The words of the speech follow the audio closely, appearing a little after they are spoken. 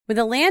With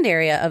a land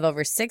area of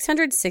over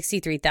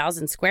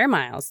 663,000 square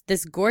miles,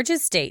 this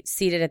gorgeous state,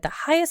 seated at the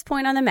highest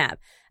point on the map,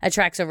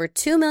 attracts over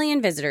 2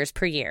 million visitors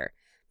per year.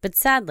 But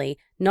sadly,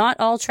 not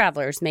all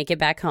travelers make it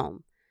back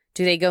home.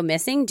 Do they go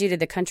missing due to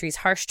the country's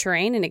harsh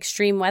terrain and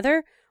extreme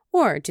weather?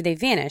 Or do they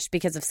vanish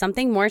because of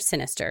something more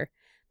sinister?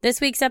 This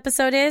week's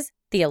episode is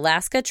the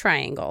Alaska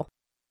Triangle.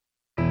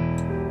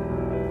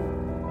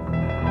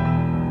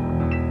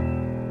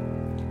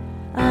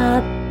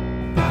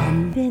 A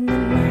bump in the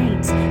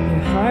night,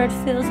 your heart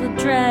fills with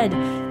dread.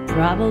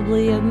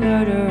 Probably a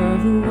murderer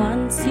who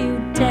wants you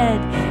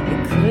dead.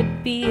 It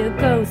could be a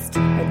ghost,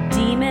 a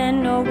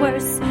demon, or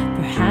worse.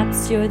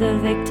 Perhaps you're the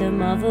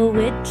victim of a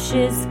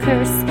witch's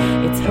curse.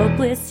 It's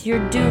hopeless,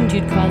 you're doomed.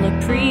 You'd call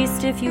a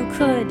priest if you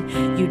could.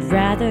 You'd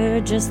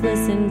rather just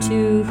listen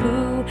to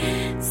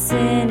who?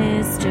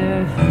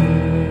 Sinister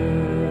Hood.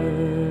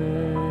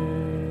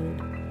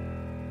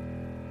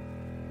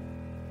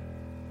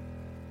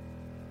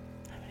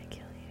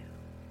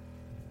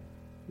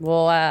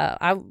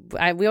 Well,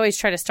 we always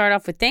try to start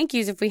off with thank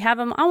yous if we have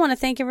them. I want to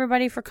thank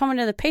everybody for coming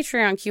to the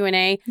Patreon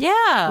Q&A.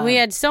 Yeah. We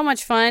had so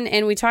much fun,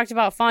 and we talked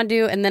about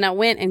fondue, and then I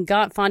went and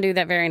got fondue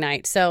that very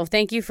night. So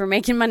thank you for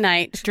making my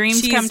night.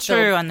 Dreams come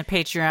true on the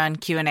Patreon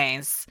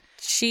Q&As.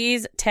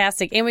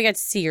 Cheese-tastic. And we got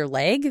to see your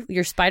leg,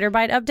 your spider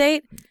bite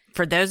update.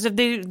 For those of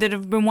you that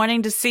have been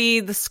wanting to see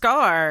the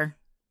scar,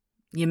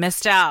 you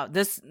missed out.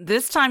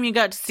 This time you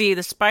got to see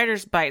the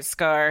spider's bite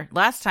scar.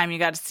 Last time you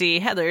got to see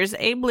Heather's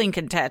Abe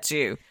Lincoln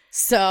tattoo.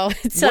 So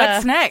it's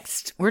what's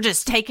next? We're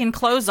just taking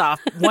clothes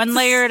off one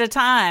layer at a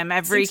time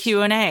every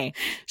Q&A.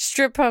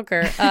 Strip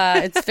poker.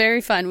 It's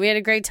very fun. We had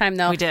a great time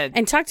though. We did.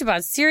 And talked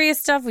about serious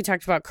stuff. We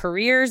talked about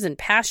careers and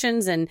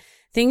passions and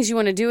things you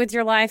want to do with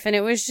your life. And it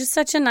was just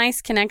such a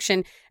nice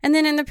connection. And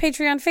then in the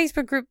Patreon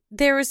Facebook group,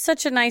 there was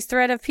such a nice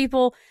thread of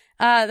people.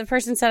 The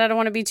person said, I don't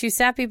want to be too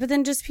sappy, but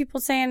then just people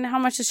saying how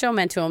much the show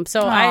meant to them.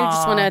 So I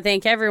just want to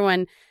thank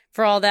everyone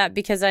for all that,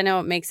 because I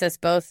know it makes us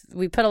both,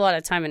 we put a lot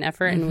of time and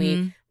effort, and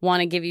we want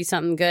to give you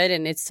something good,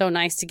 and it's so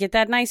nice to get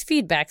that nice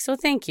feedback. So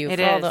thank you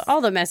for all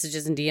the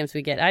messages and DMs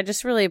we get. I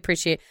just really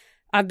appreciate.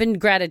 I've been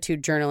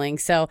gratitude journaling,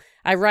 so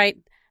I write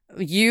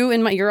you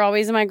in my. You're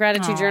always in my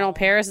gratitude journal.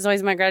 Paris is always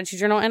in my gratitude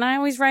journal, and I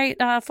always write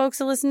folks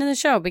that listen to the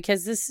show,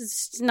 because this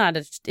is not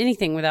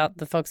anything without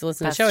the folks that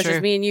listen to the show. It's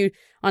just me and you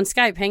on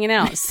Skype hanging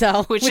out.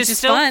 So which is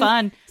still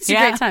fun. It's a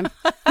great time.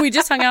 We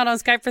just hung out on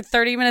Skype for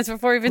 30 minutes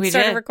before we even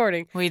started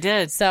recording. We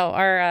did. So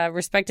our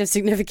respective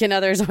significant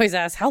others always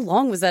ask, how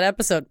long was that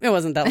episode? It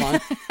wasn't that long.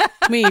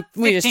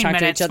 we just talked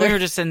to each other. We were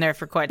just in there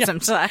for quite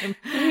some time.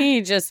 We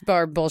just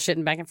are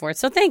bullshitting back and forth.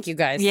 So thank you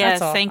guys. Yes,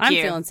 that's all. thank I'm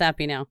you. feeling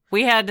sappy now.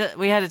 We had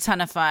a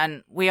ton of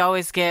fun. We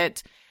always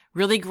get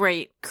really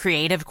great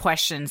creative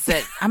questions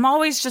that I'm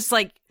always just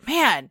like,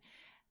 man,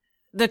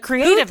 the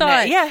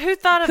creativeness. Who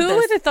thought of this? Who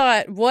would have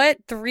thought, what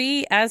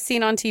 3 as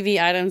seen on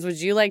TV items would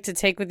you like to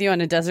take with you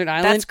on a desert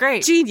island? That's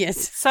great.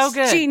 Genius. So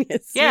good.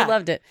 Genius. Yeah.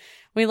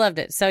 We loved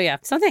it. So yeah.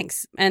 So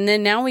thanks. And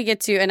then now we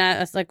get to,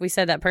 and like we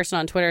said, that person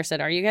on Twitter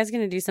said, are you guys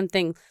going to do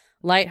something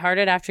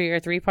lighthearted after your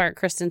 3-part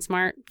Kristen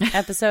Smart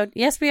episode?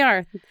 Yes, we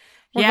are.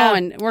 We're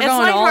going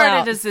all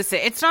out.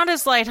 It's not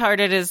as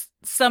lighthearted as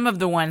some of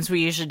the ones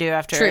we usually do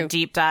after a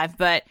deep dive,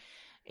 but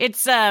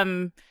it's,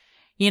 when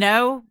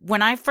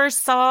I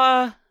first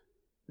saw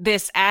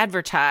this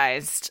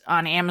advertised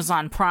on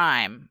Amazon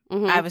Prime,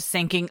 I was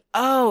thinking,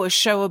 a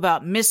show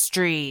about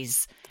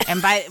mysteries.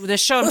 And by the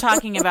show I'm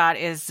talking about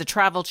is the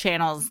Travel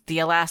Channel's The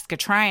Alaska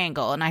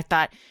Triangle. And I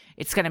thought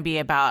it's going to be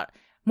about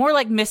more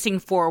like Missing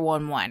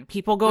 411,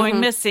 people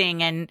going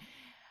missing. And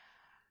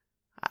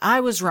I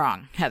was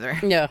wrong, Heather.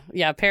 No,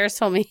 yeah. Paris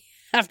told me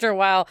after a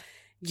while,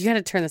 you got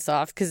to turn this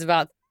off, because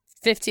about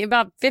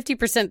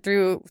 50%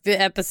 through the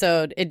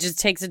episode, it just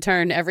takes a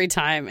turn every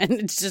time, and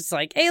it's just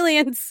like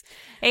aliens,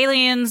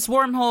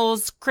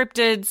 wormholes,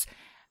 cryptids.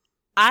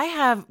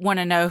 I want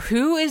to know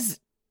who's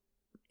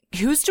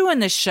doing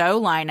the show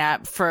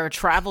lineup for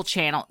Travel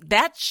Channel.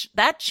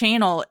 That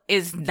channel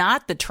is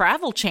not the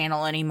Travel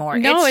Channel anymore.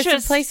 No,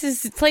 it's just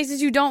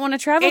places you don't want to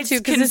travel to.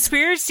 It's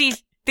conspiracy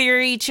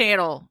theory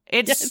channel.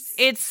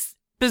 It's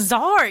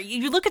bizarre.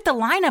 You look at the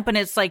lineup and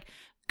it's like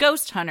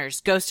Ghost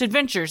Hunters, Ghost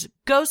Adventures,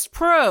 Ghost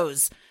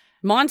Pros,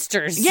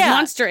 monsters,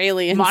 monster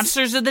aliens,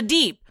 monsters of the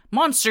deep,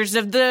 monsters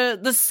of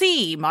the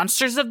sea,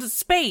 monsters of the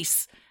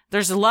space.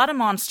 There's a lot of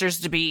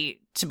monsters to be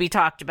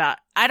talked about.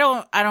 I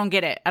don't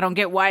get it. I don't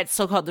get why it's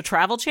still called the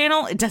Travel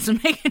Channel. It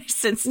doesn't make any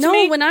sense to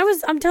me. No,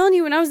 I'm telling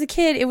you, when I was a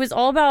kid, it was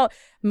all about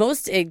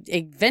most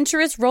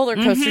adventurous roller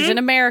coasters in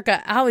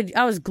America.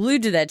 I was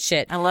glued to that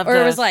shit. I love that. Or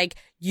those. It was like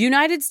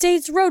United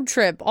States road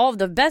trip, all of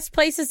the best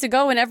places to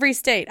go in every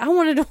state. I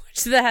wanted to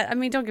watch that. I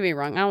mean, don't get me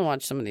wrong, I don't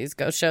watch some of these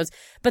ghost shows,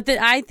 but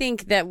I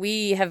think that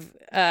we have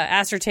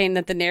ascertained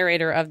that the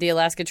narrator of the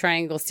Alaska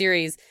Triangle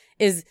series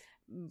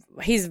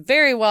he's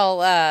very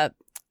well,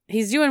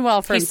 he's doing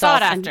well for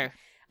himself. He's sought after.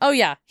 Oh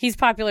yeah, he's a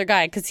popular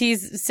guy because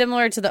he's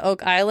similar to the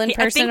Oak Island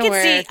person.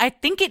 I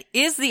think it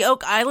is the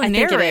Oak Island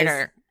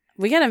narrator.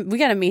 We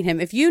gotta meet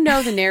him. If you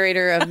know the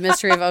narrator of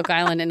Mystery of Oak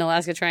Island and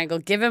Alaska Triangle,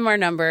 give him our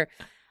number.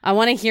 I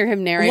want to hear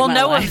him narrate we'll my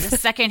know life. him the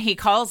second he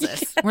calls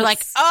us. Yes. We're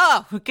like,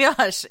 oh,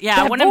 gosh. Yeah,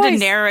 That I want him voice. to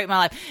narrate my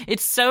life.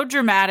 It's so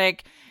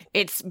dramatic.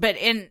 But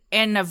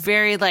in a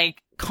very,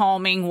 like,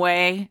 calming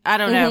way. I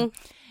don't know.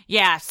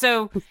 Yeah,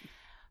 so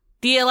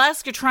the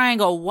Alaska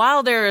Triangle,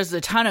 while there is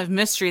a ton of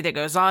mystery that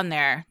goes on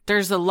there,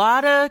 there's a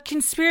lot of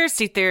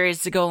conspiracy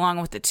theories that go along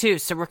with it, too.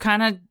 So we're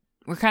kind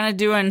of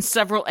doing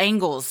several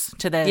angles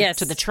to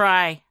the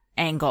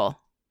triangle.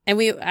 And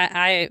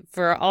I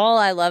for all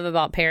I love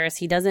about Paris,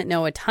 he doesn't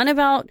know a ton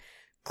about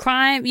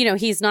crime. You know,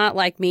 he's not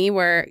like me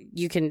where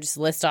you can just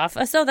list off,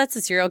 oh, so that's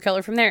a serial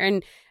killer from there.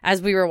 And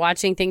as we were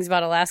watching things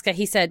about Alaska,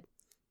 he said,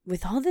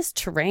 with all this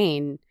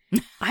terrain,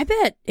 I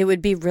bet it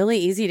would be really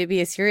easy to be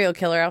a serial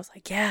killer. I was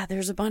like, yeah,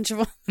 there's a bunch of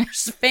them.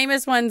 There's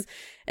famous ones.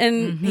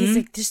 And he's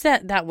like, just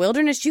that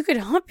wilderness, you could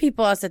hunt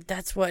people. I said,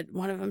 that's what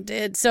one of them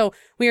did. So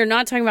we are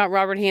not talking about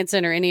Robert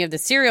Hansen or any of the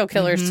serial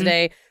killers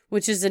today,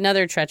 which is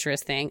another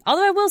treacherous thing.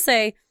 Although I will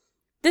say,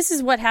 this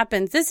is what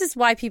happens. This is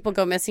why people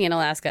go missing in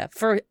Alaska.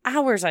 For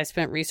hours I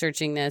spent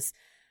researching this.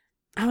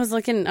 I was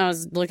looking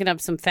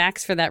up some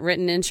facts for that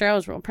written intro. I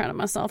was real proud of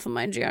myself and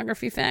my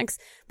geography facts.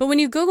 But when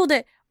you Googled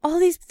it, all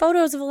these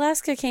photos of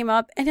Alaska came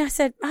up, and I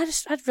said,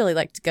 I'd really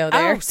like to go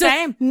there. Oh,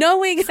 same. So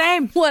knowing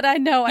Same. what I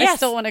know, Yes. I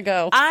still want to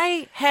go.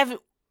 I have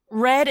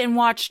read and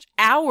watched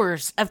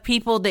hours of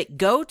people that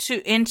go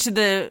into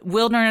the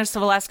wilderness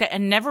of Alaska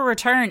and never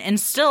return, and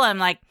still I'm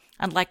like,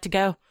 I'd like to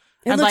go.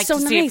 It I'd looks like so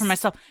to see it nice. for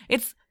myself.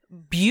 It's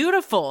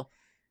beautiful.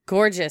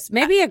 Gorgeous.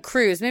 Maybe a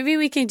cruise. Maybe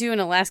we can do an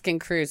Alaskan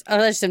cruise. Oh,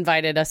 just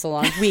invited us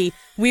along. We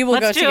will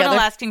Let's go do together. an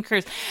Alaskan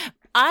cruise.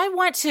 I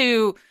want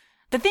to.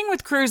 The thing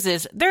with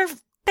cruises,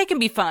 they can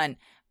be fun,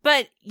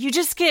 but you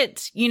just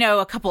get,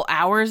 a couple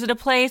hours at a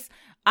place.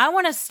 I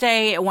want to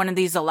stay at one of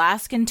these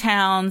Alaskan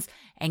towns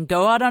and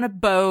go out on a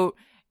boat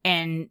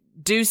and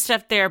do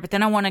stuff there. But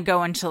then I want to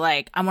go into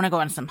I want to go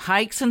on some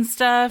hikes and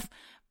stuff.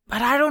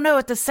 But I don't know.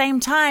 At the same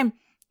time,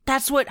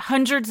 that's what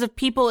hundreds of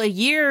people a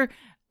year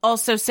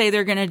also say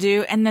they're going to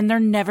do. And then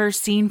they're never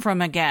seen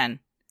from again.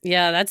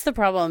 Yeah, that's the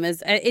problem.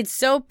 Is it's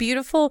so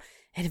beautiful.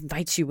 It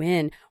invites you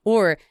in.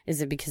 Or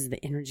is it because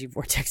the energy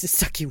vortex has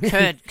sucked you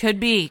in? Could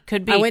be.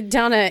 I went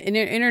down an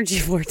energy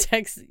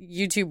vortex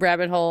YouTube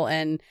rabbit hole,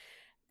 and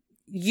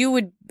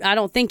I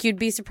don't think you'd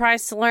be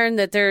surprised to learn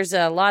that there's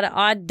a lot of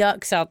odd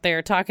ducks out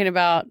there talking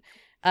about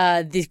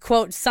the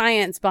quote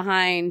science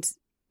behind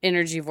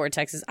energy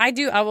vortexes.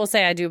 I will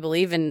say I do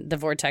believe in the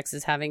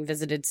vortexes, having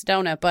visited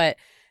Sedona, but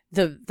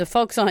the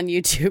folks on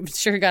YouTube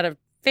sure got a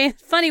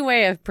funny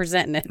way of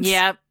presenting it.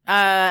 Yeah,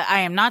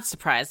 I am not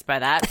surprised by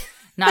that.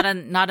 Not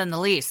in the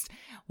least.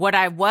 What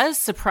I was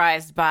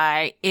surprised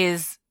by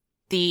is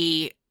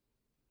the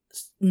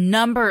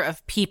number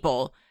of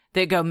people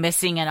that go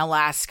missing in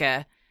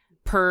Alaska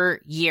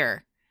per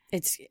year.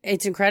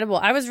 It's incredible.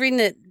 I was reading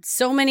that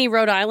so many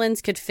Rhode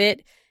Islands could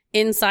fit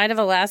inside of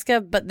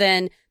Alaska, but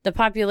then the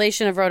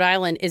population of Rhode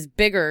Island is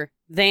bigger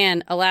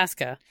than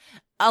Alaska.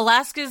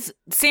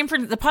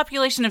 The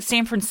population of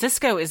San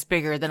Francisco is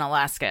bigger than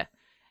Alaska.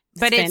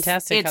 But it's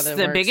fantastic. It's how that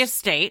the works. biggest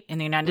state in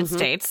the United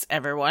States,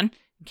 everyone,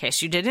 in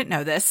case you didn't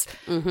know this.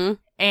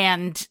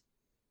 And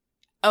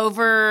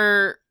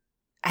over,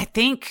 I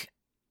think,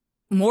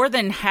 more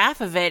than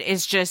half of it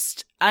is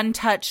just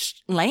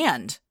untouched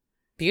land.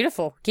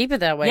 Beautiful. Keep it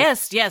that way.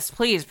 Yes,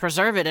 please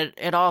preserve it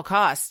at all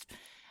costs.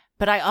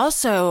 But I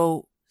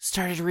also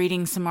started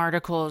reading some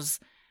articles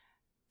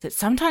that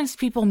sometimes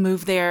people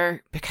move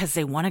there because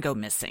they want to go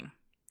missing.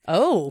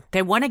 Oh.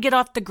 They want to get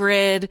off the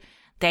grid.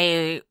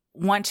 They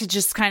want to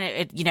just kind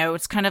of,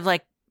 it's kind of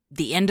like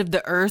the end of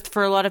the earth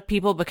for a lot of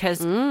people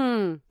because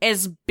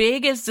as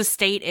big as the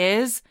state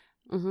is,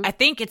 I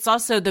think it's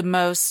also the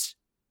most,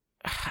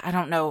 I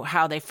don't know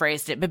how they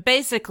phrased it, but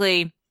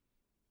basically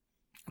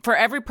for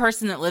every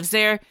person that lives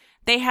there,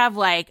 they have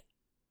like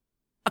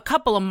a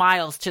couple of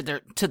miles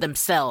to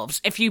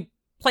themselves if you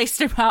placed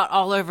them out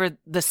all over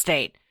the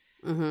state.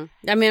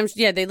 I mean,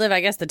 they live,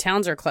 I guess the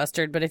towns are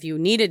clustered, but if you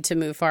needed to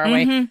move far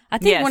away, I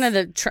think one of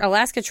the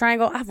Alaska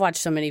Triangle, I've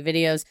watched so many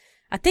videos.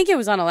 I think it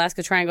was on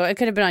Alaska Triangle. It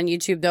could have been on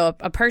YouTube, though.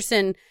 A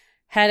person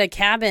had a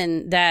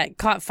cabin that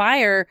caught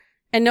fire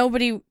and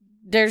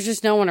there's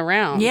just no one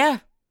around. Yeah.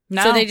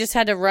 No. So they just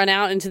had to run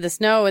out into the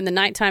snow in the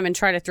nighttime and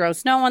try to throw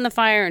snow on the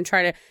fire and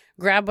try to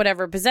grab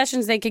whatever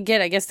possessions they could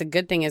get. I guess the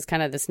good thing is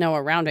kind of the snow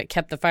around it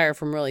kept the fire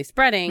from really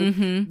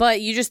spreading. But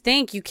you just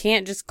think you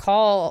can't just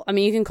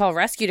you can call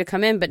rescue to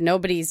come in, but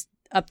nobody's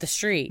up the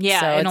street.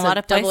 Yeah, so in it's a lot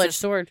of places, double-edged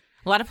sword.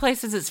 A lot of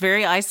places it's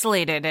very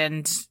isolated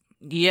and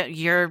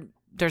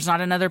there's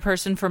not another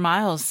person for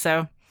miles.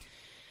 So,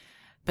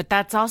 but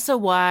that's also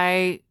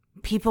why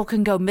people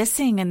can go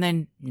missing and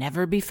then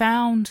never be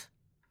found.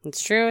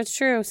 It's true.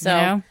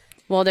 So,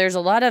 well, there's a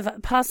lot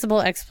of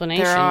possible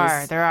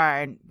explanations. There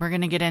are. We're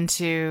going to get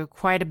into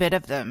quite a bit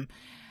of them.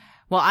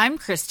 Well, I'm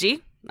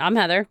Christy. I'm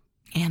Heather.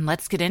 And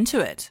let's get into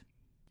it.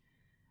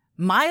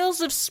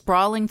 Miles of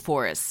sprawling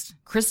forest,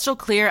 crystal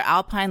clear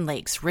alpine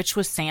lakes rich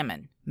with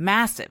salmon,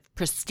 massive,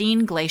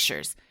 pristine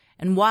glaciers,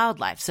 and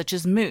wildlife such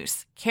as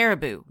moose,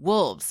 caribou,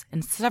 wolves,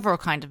 and several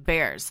kinds of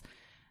bears.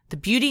 The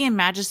beauty and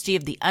majesty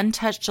of the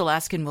untouched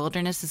Alaskan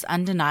wilderness is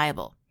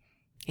undeniable.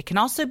 It can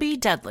also be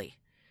deadly.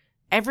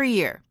 Every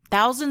year,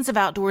 thousands of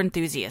outdoor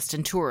enthusiasts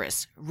and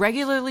tourists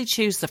regularly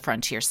choose the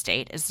frontier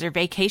state as their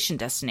vacation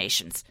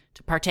destinations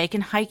to partake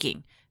in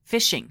hiking,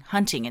 fishing,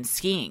 hunting, and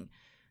skiing.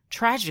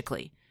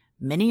 Tragically,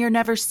 many are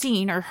never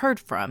seen or heard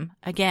from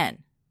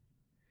again.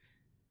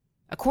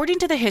 According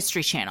to the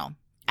History Channel,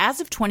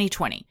 as of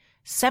 2020,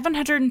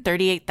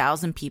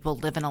 738,000 people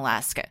live in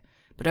Alaska,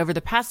 but over the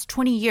past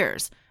 20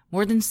 years,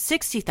 more than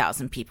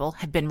 60,000 people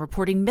have been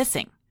reporting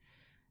missing.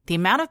 The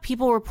amount of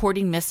people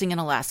reporting missing in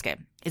Alaska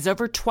is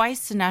over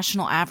twice the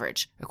national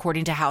average,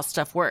 according to How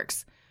Stuff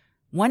Works.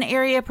 One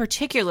area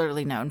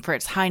particularly known for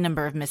its high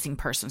number of missing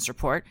persons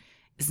report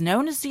is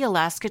known as the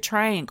Alaska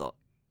Triangle.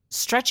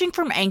 Stretching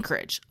from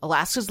Anchorage,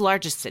 Alaska's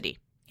largest city,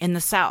 in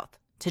the south,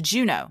 to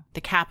Juneau,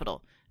 the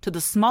capital, to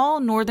the small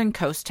northern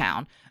coast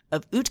town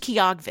of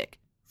Utqiagvik,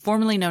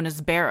 formerly known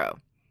as Barrow,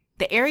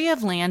 the area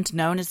of land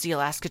known as the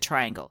Alaska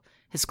Triangle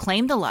has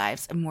claimed the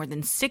lives of more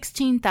than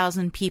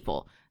 16,000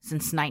 people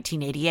since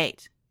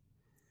 1988.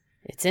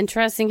 It's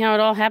interesting how it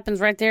all happens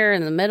right there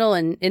in the middle,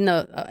 and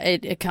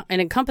it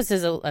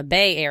encompasses a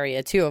bay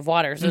area too of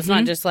water. So it's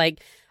not just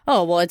like,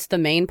 oh, well, it's the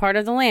main part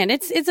of the land.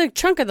 It's a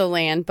chunk of the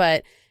land,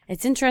 but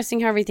it's interesting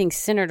how everything's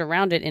centered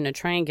around it in a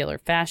triangular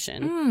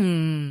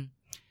fashion.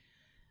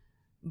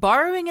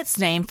 Borrowing its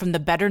name from the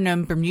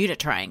better-known Bermuda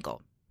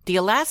Triangle, the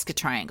Alaska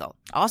Triangle,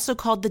 also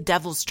called the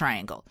Devil's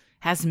Triangle,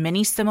 has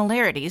many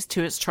similarities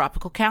to its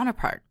tropical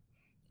counterpart.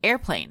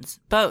 Airplanes,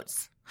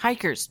 boats,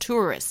 hikers,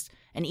 tourists,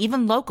 and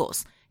even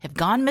locals have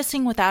gone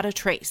missing without a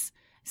trace,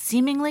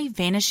 seemingly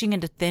vanishing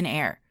into thin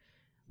air.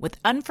 With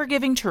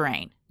unforgiving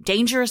terrain,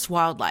 dangerous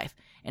wildlife,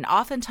 and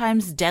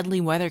oftentimes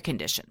deadly weather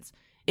conditions,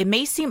 it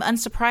may seem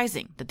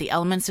unsurprising that the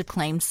elements have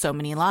claimed so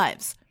many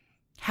lives.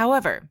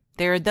 However,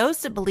 there are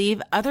those that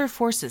believe other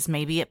forces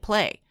may be at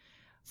play,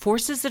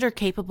 forces that are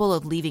capable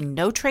of leaving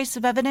no trace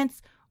of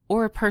evidence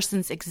or a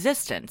person's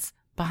existence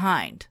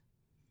behind.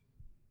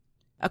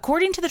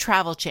 According to the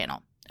Travel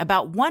Channel,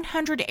 about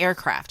 100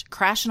 aircraft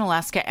crash in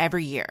Alaska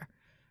every year.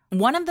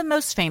 One of the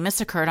most famous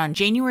occurred on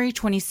January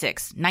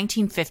 26,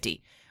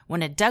 1950,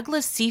 when a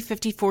Douglas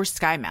C-54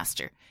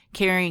 Skymaster,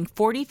 carrying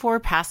 44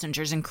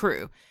 passengers and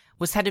crew,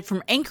 was headed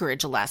from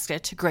Anchorage, Alaska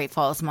to Great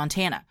Falls,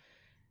 Montana.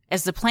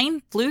 As the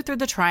plane flew through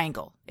the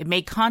triangle, it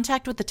made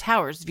contact with the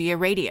towers via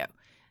radio,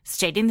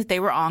 stating that they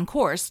were on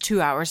course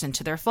 2 hours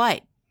into their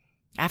flight.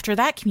 After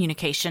that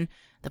communication,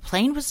 the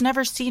plane was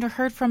never seen or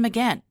heard from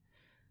again.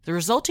 The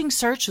resulting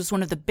search was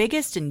one of the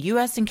biggest in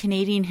U.S. and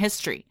Canadian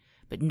history,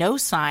 but no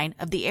sign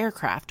of the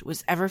aircraft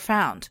was ever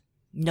found.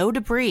 No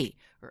debris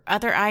or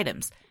other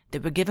items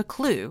that would give a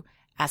clue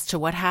as to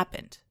what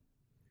happened.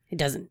 It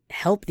doesn't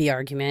help the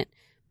argument,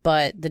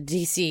 but the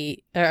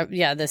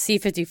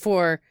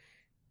C-54,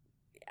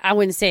 I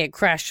wouldn't say it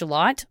crashed a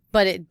lot,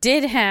 but it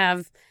did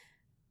have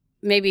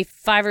maybe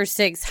 5 or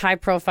 6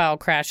 high-profile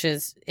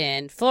crashes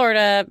in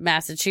Florida,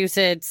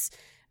 Massachusetts,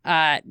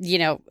 not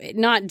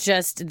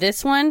just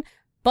this one,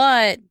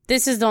 but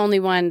this is the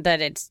only one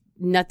that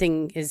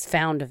nothing is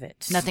found of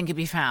it. Nothing could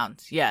be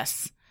found,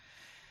 yes.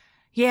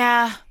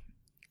 Yeah,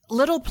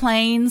 little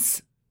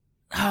planes,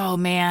 oh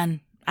man,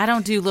 I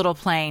don't do little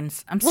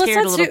planes. I'm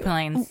scared of little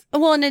planes.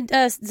 Well, and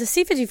the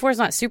C-54 is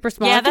not super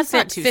small. Yeah, it that's can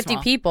not fit too 50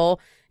 small. people.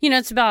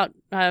 It's about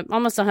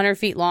almost 100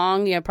 feet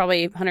long,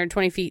 probably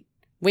 120 feet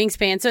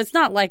wingspan. So it's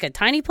not like a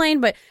tiny plane,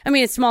 but I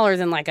mean, it's smaller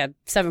than like a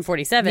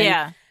 747.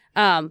 Yeah.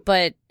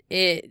 But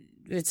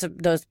it's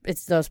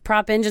those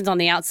prop engines on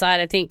the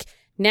outside. I think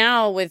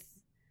now with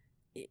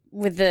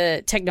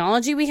the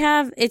technology we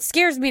have, it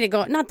scares me to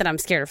go, not that I'm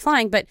scared of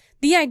flying, but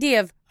the idea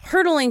of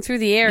hurtling through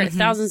the air at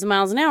thousands of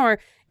miles an hour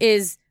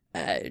is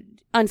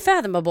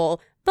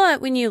unfathomable.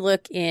 But when you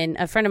look in,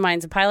 a friend of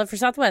mine's a pilot for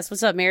Southwest.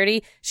 What's up,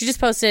 Merity? She just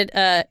posted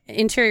an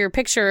interior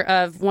picture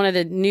of one of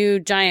the new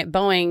giant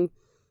Boeing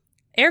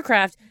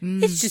aircraft.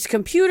 It's just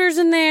computers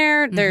in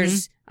there.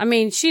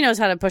 She knows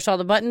how to push all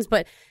the buttons,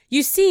 but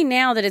you see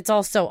now that it's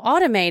all so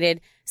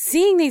automated.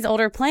 Seeing these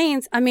older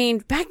planes,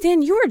 back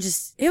then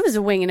it was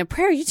a wing and a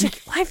prayer. You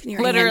took your life in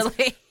your hands.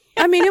 Literally.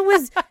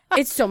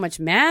 It's so much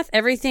math.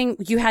 Everything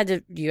you had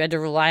to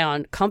rely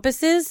on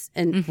compasses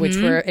and which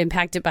were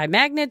impacted by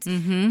magnets.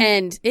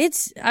 And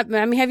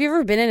have you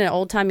ever been in an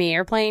old timey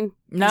airplane?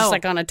 No. Just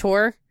like on a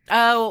tour?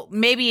 Oh,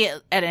 maybe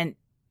at an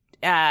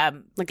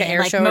like an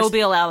air show,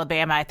 Mobile,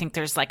 Alabama. I think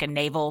there's like a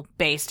naval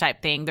base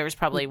type thing. There was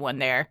probably one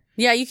there.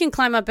 Yeah, you can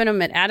climb up in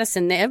them at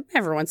Addison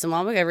every once in a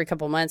while, every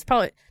couple of months.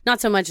 Probably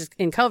not so much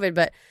in COVID,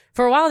 but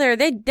for a while there,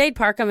 they'd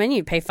park them and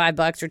you'd pay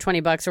 $5 or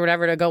 $20 or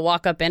whatever to go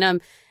walk up in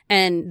them.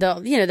 And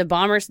the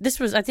bombers. This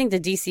was, I think, the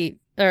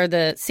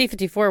the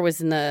C-54 was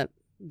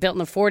built in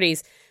the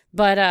 40s.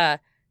 But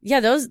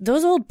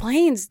those old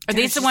planes. Are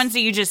these the ones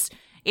that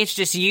it's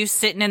just you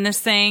sitting in this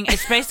thing?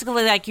 It's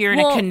basically like you're in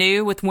a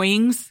canoe with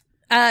wings.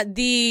 I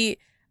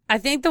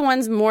think the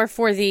one's more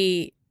for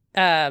the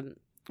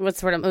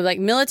like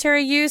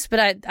military use,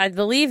 but I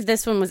believe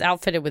this one was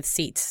outfitted with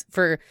seats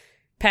for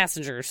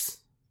passengers.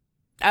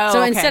 Oh, so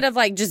okay. Instead of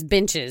like just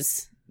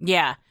benches.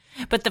 Yeah.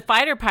 But the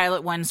fighter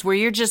pilot ones where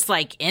you're just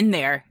like in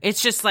there,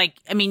 it's just like,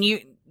 I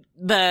mean,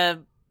 the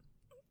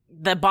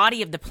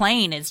body of the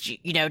plane is,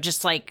 you know,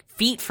 just like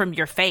feet from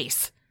your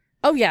face.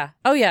 Oh yeah.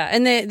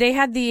 And they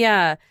had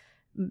the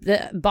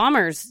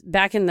bombers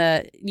back in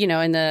the, you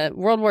know, in the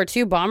World War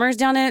II bombers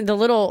down in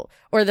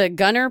the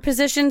gunner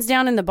positions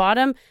down in the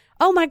bottom.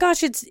 Oh my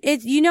gosh, it's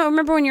you know,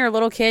 remember when you're a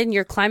little kid and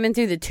you're climbing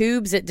through the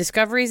tubes at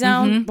Discovery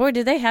Zone? Mm-hmm. Boy,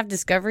 do they have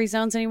Discovery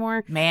Zones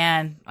anymore?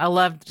 Man, I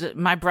loved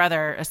my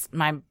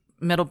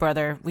middle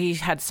brother. We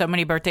had so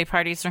many birthday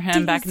parties for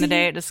him back in the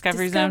day at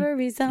Discovery Zone.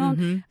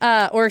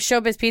 Mm-hmm. Or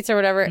Showbiz Pizza or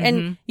whatever. Mm-hmm.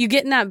 And you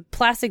get in that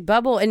plastic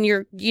bubble and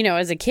you're, you know,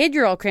 as a kid,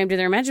 you're all crammed in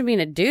there. Imagine being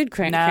a dude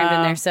crammed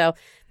in there. So,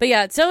 but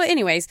yeah. So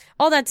anyways,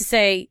 all that to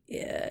say,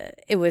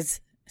 it was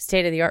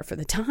state of the art for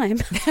the time.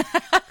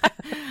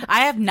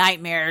 I have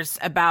nightmares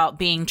about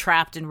being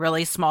trapped in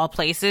really small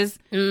places.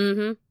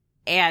 Mm-hmm.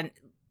 And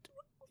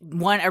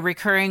a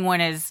recurring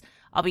one is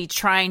I'll be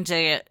trying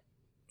to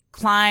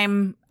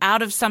climb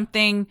out of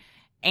something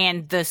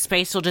and the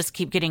space will just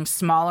keep getting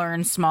smaller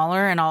and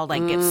smaller and I'll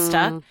like get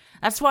stuck.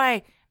 That's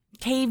why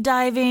cave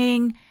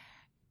diving,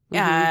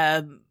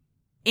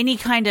 any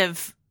kind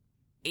of,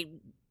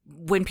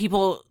 when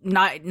people,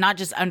 not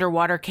just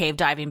underwater cave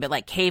diving, but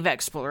like cave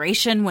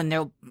exploration, when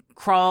they'll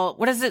crawl,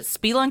 what is it,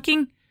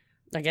 spelunking?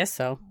 I guess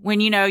so. When,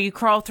 you know, you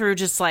crawl through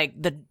just like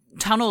the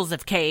tunnels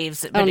of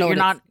caves, but you're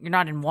not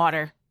in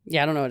water.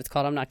 Yeah, I don't know what it's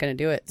called. I'm not going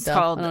to do it. It's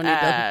called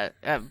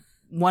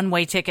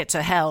one-way ticket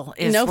to hell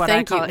is what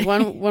I call it.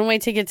 One-way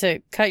ticket to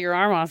cut your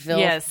arm off, Phil.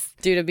 Yes.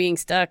 Due to being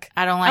stuck.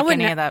 I don't like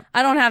any of that.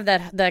 I don't have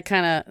that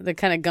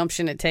kind of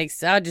gumption it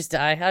takes. I'll just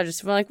die. I'll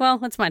just be like, well,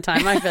 that's my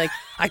time. I feel like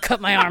I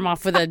cut my arm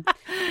off with a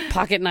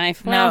pocket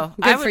knife. Well,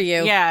 no, good for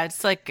you. Yeah,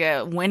 it's like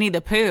Winnie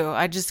the Pooh.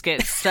 I just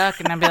get stuck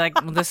and I'd be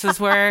like, well, this is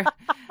where,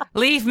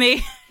 leave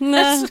me.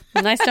 Nice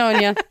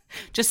knowing you.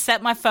 Just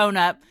set my phone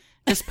up.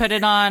 Just put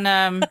it on,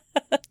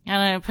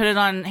 put it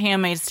on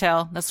Handmaid's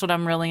Tale. That's what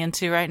I'm really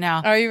into right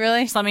now. Are you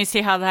really? Just let me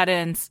see how that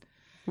ends.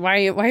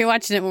 Why are you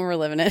watching it when we're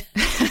living it?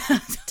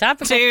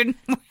 Topical. Dude,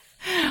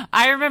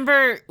 I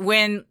remember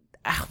when,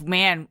 oh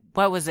man,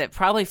 what was it?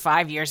 Probably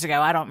 5 years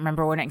ago. I don't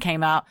remember when it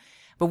came out.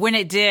 But when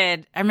it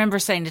did, I remember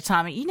saying to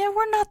Tommy, you know,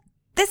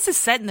 this is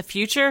set in the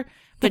future,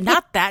 but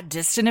not that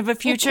distant of a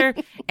future.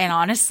 And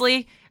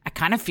honestly, I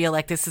kind of feel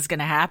like this is going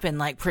to happen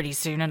like pretty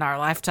soon in our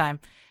lifetime.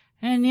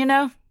 And you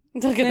know,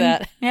 look at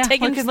that. Yeah,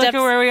 look at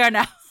where we are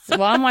now.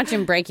 Well, I'm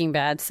watching Breaking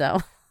Bad, so.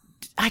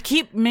 I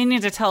keep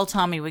meaning to tell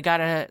Tommy we got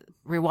to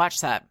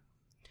rewatch that.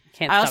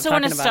 I also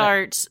want to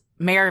start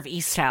Mayor of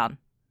Easttown,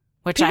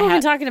 which people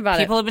have been talking about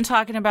People have been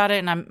talking about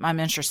it, and I'm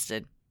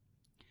interested.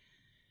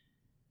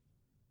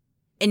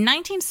 In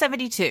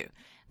 1972,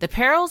 the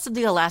perils of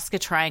the Alaska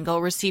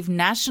Triangle received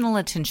national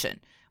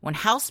attention when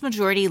House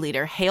Majority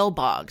Leader Hale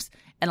Boggs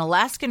and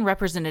Alaskan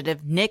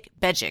Representative Nick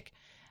Bejic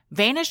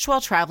vanished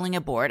while traveling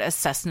aboard a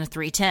Cessna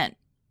 310.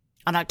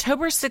 On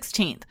October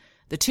 16th,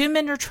 the two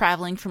men were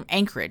traveling from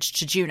Anchorage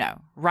to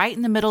Juneau, right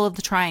in the middle of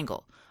the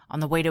triangle, on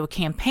the way to a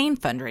campaign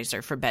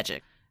fundraiser for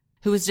Bejic,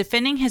 who was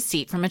defending his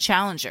seat from a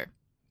challenger.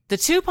 The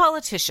two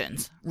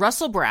politicians,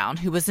 Russell Brown,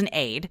 who was an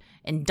aide,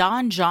 and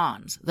Don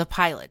Johns, the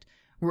pilot,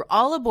 were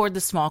all aboard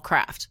the small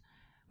craft.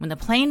 When the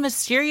plane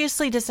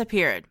mysteriously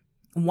disappeared,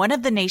 one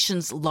of the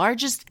nation's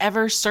largest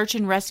ever search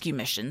and rescue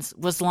missions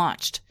was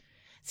launched.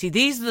 See,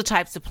 these are the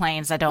types of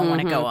planes I don't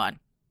want to go on.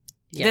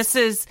 Yes. This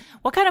is,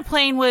 what kind of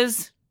plane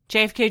was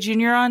JFK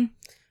Jr. on?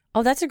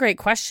 Oh, that's a great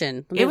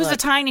question. It was a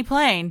tiny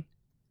plane.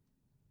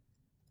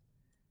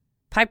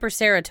 Piper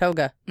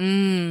Saratoga.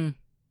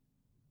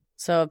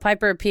 So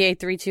Piper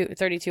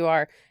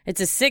PA-32R.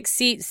 It's a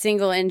 6-seat,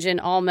 single-engine,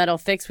 all-metal,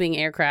 fixed-wing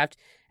aircraft.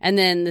 And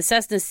then the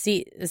Cessna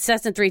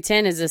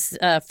 310 is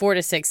a 4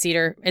 to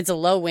 6-seater. It's a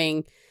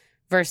low-wing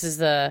versus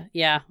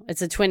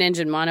it's a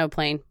twin-engine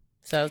monoplane.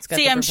 So it's got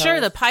I'm sure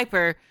the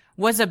Piper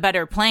was a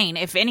better plane,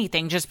 if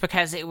anything, just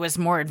because it was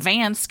more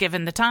advanced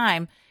given the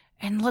time.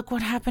 And look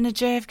what happened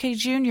to JFK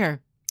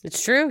Jr.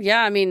 It's true.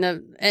 Yeah, I mean,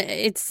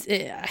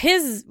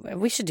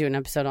 we should do an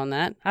episode on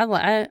that.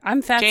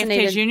 I'm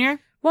fascinated. JFK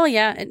Jr.? Well,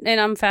 yeah,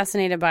 and I'm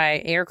fascinated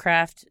by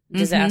aircraft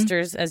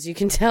disasters, as you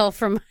can tell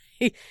from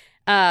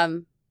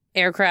my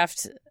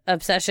aircraft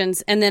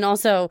obsessions. And then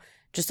also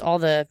just all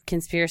the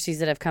conspiracies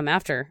that have come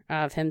after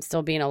of him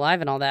still being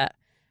alive and all that.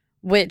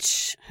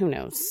 Which, who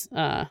knows?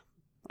 I'm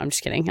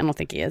just kidding. I don't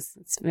think he is.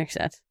 It's very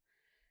sad.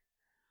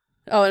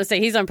 Oh, and say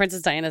he's on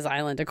Princess Diana's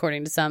island,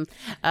 according to some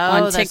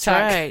on TikTok. That's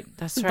right.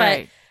 That's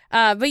right.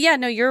 But yeah,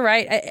 no, you're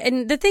right.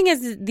 And the thing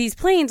is, these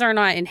planes are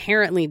not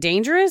inherently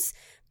dangerous,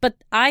 but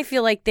I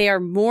feel like they are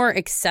more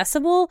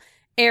accessible.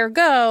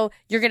 Ergo,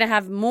 you're going to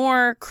have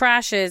more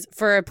crashes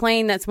for a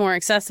plane that's more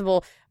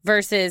accessible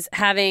versus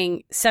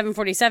having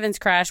 747s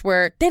crash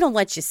where they don't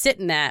let you sit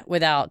in that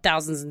without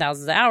thousands and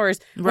thousands of hours.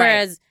 Right.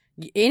 Whereas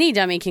any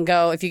dummy can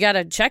go, if you got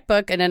a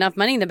checkbook and enough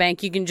money in the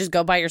bank, you can just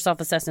go buy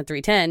yourself a Cessna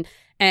 310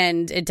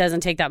 and it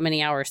doesn't take that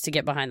many hours to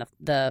get behind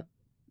the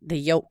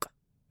yoke.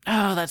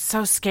 Oh, that's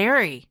so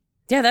scary.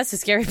 Yeah, that's the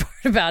scary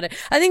part about it.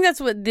 I think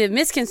that's what the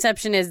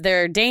misconception is.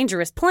 They're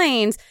dangerous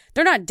planes.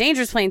 They're not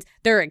dangerous planes.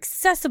 They're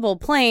accessible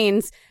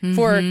planes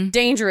for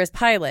dangerous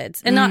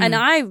pilots. And and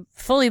I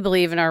fully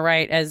believe in our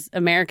right as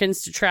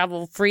Americans to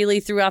travel freely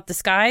throughout the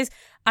skies.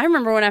 I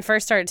remember when I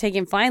first started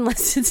taking flying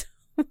lessons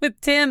with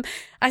Tim,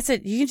 I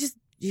said, you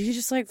can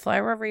just like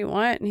fly wherever you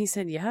want. And he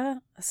said, yeah.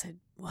 I said,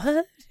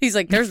 what? He's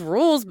like, there's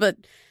rules, but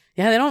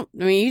yeah,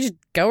 you just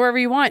go wherever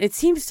you want. It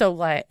seems so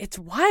it's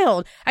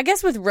wild. I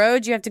guess with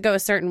roads, you have to go a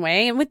certain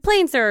way. And with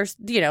planes, there's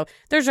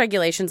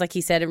regulations, like he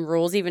said, and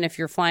rules, even if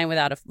you're flying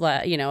without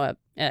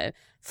a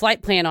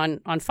flight plan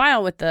on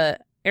file with the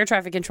air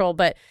traffic control.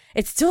 But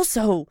it's still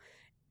so,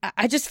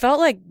 I just felt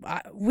like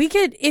we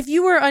could, if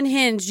you were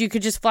unhinged, you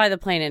could just fly the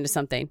plane into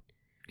something.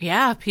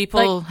 Yeah,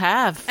 people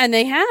have. And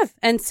they have.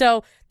 And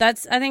so I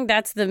think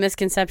that's the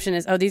misconception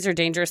is, oh, these are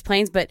dangerous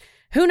planes. But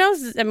who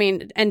knows? I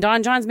mean, and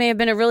Don Johns may have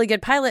been a really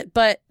good pilot,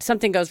 but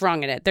something goes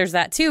wrong in it. There's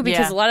that too,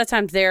 because a lot of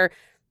times they're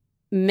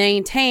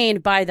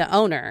maintained by the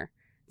owner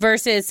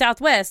versus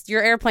Southwest.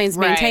 Your airplane's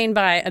maintained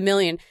by a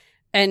million.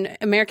 And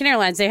American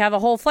Airlines, they have a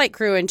whole flight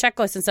crew and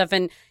checklist and stuff.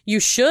 And you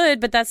should,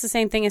 but that's the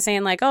same thing as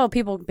saying like, oh,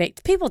 people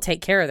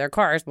take care of their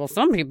cars. Well,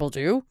 some people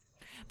do.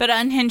 But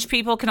unhinged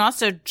people can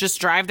also just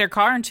drive their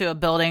car into a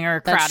building or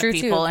a crowd of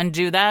people and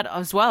do that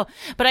as well.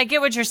 But I get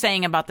what you're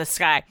saying about the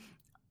sky.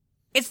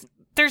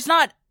 There's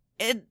not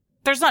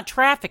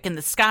traffic in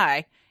the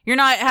sky. You're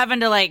not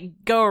having to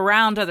like go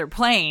around other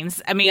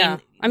planes. I mean,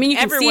 you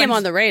can see them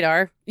on the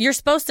radar. You're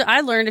supposed to.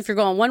 I learned if you're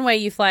going one way,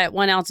 you fly at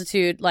one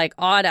altitude, like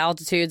odd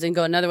altitudes, and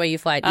go another way, you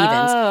fly at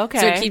evens. Oh, okay.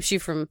 So it keeps you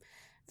from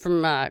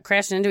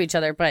crashing into each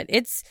other. But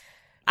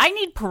I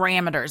need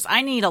parameters.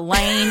 I need a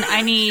lane.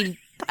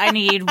 I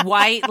need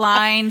white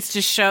lines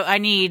to show. I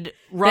need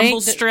rumble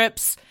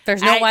strips.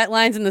 There's no white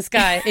lines in the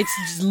sky. It's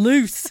just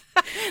loose.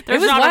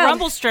 There's not wild. A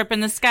rumble strip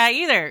in the sky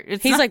either.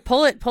 He's like,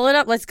 pull it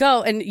up, let's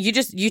go. And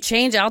you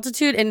change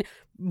altitude, and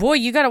boy,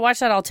 you got to watch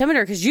that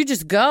altimeter because you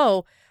just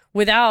go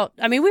without.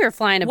 I mean, we were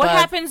flying above. What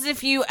happens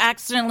if you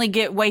accidentally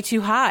get way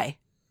too high?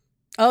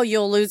 Oh,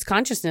 you'll lose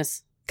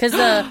consciousness because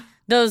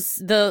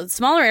the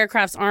smaller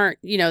aircrafts aren't.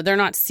 They're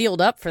not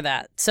sealed up for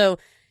that. So.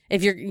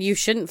 If you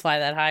shouldn't fly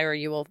that high or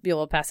you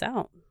will pass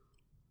out.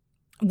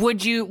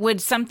 Would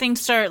something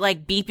start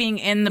like beeping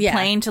in the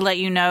plane to let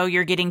you know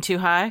you're getting too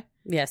high?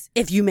 Yes.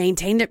 If you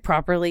maintained it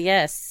properly,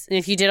 yes. And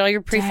if you did all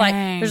your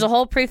pre-flight, there's a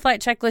whole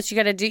pre-flight checklist you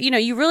got to do.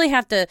 You really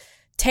have to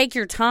take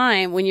your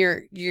time when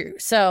you're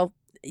so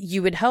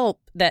you would hope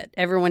that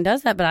everyone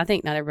does that, but I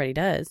think not everybody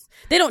does.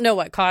 They don't know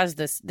what caused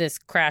this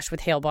crash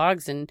with Hale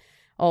Boggs and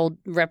old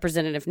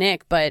Representative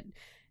Nick, but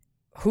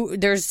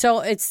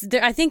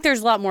I think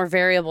there's a lot more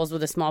variables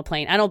with a small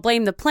plane. I don't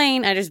blame the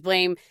plane. I just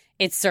blame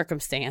its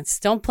circumstance.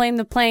 Don't blame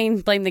the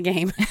plane. Blame the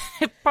game.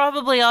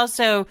 Probably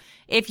also,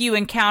 if you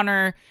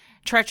encounter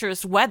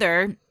treacherous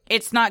weather,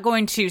 it's not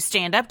going to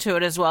stand up to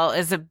it as well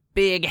as a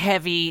big,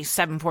 heavy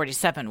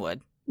 747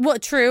 would. Well,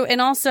 true.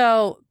 And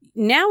also,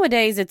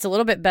 nowadays it's a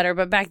little bit better,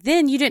 but back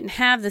then you didn't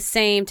have the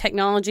same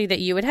technology that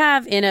you would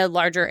have in a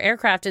larger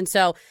aircraft. And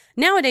so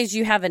nowadays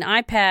you have an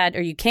iPad,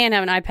 or you can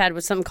have an iPad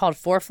with something called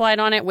ForeFlight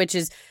on it, which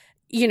is,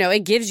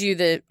 it gives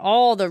you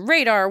all the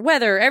radar,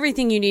 weather,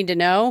 everything you need to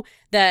know,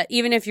 that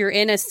even if you're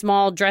in a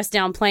small dressed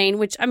down plane,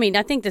 which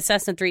I think the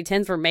Cessna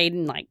 310s were made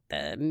in like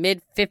the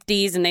mid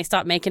 50s and they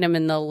stopped making them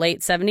in the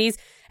late 70s.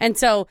 And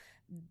so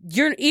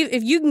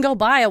if you can go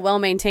buy a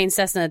well-maintained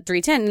Cessna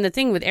 310, and the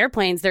thing with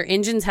airplanes, their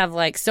engines have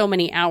like so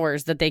many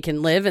hours that they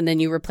can live, and then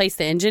you replace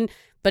the engine.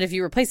 But if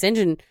you replace the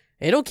engine,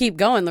 it'll keep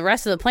going. The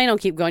rest of the plane will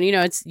keep going.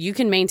 You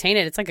can maintain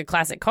it. It's like a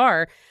classic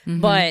car,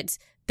 but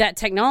that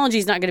technology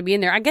is not going to be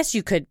in there. I guess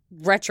you could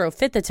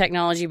retrofit the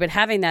technology, but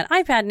having that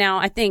iPad now,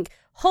 I think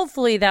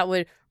hopefully that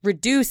would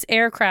reduce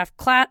aircraft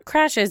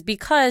crashes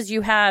because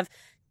you have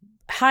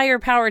higher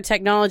powered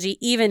technology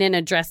even in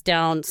a dressed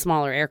down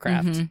smaller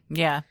aircraft.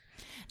 Yeah.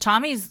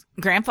 Tommy's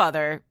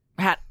grandfather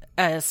had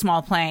a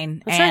small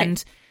plane. That's and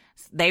right.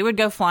 They would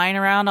go flying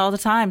around all the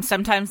time.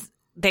 Sometimes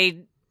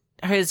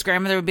his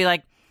grandmother would be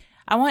like,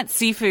 I want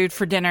seafood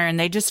for dinner, and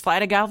they just fly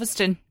to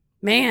Galveston.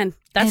 Man,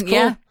 that's cool.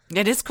 Yeah,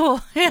 it is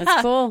cool. Yeah.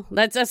 That's cool.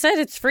 I said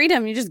it's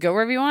freedom. You just go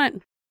wherever you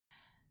want.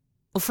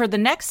 Well, for the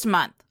next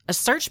month, a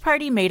search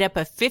party made up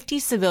of 50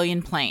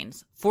 civilian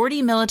planes,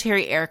 40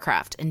 military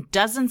aircraft, and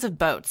dozens of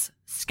boats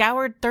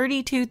scoured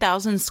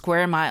 32,000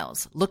 square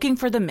miles looking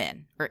for the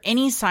men or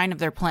any sign of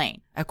their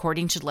plane,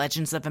 according to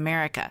Legends of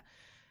America.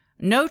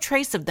 No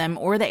trace of them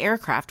or the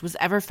aircraft was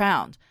ever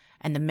found,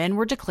 and the men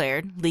were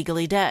declared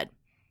legally dead.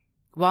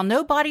 While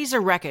no bodies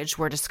or wreckage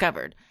were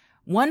discovered,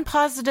 one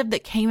positive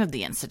that came of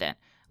the incident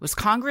was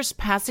Congress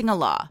passing a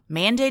law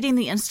mandating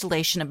the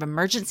installation of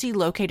emergency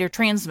locator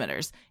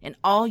transmitters in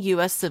all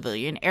U.S.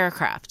 civilian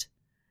aircraft.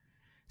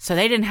 So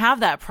they didn't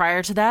have that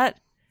prior to that?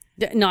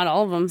 Not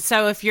all of them.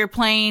 So if a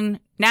plane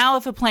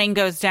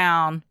goes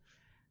down,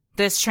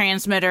 this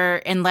transmitter,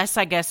 unless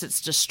I guess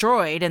it's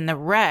destroyed in the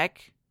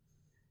wreck,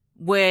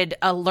 would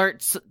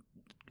alert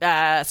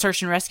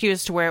search and rescue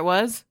as to where it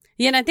was?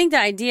 Yeah, and I think the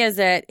idea is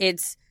that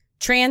it's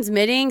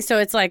transmitting. So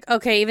it's like,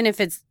 okay, even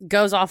if it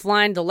goes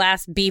offline, the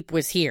last beep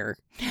was here.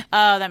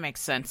 Oh, that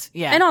makes sense.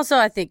 Yeah. And also,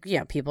 I think,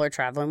 people are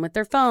traveling with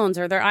their phones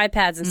or their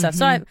iPads and stuff.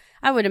 So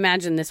I would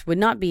imagine this would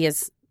not be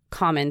as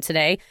common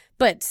today.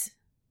 But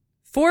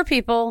 4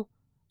 people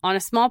on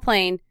a small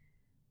plane,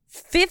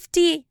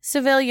 50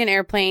 civilian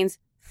airplanes,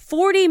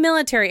 40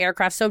 military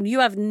aircraft. So you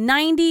have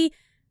 90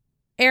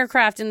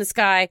 aircraft in the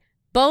sky,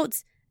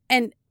 boats,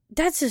 and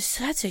that's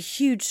a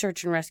huge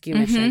search and rescue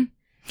mission.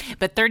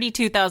 But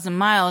 32,000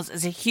 miles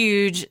is a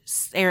huge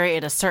area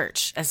to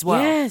search as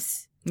well.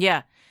 Yes.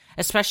 Yeah.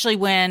 Especially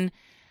when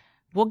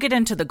we'll get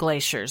into the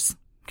glaciers,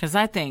 because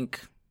I think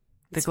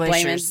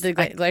glaciers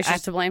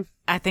to blame.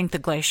 I think the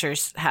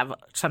glaciers have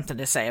something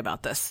to say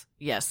about this.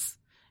 Yes.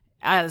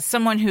 As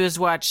someone who has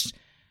watched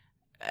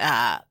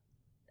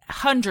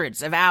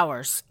hundreds of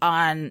hours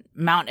on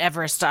Mount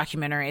Everest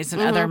documentaries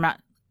and other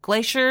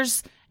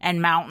glaciers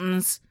and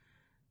mountains,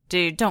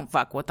 dude, don't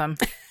fuck with them.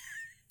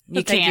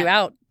 You Take you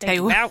out. Take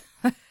you out.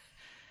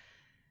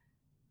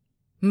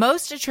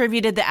 Most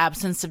attributed the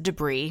absence of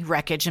debris,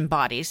 wreckage, and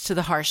bodies to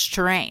the harsh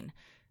terrain.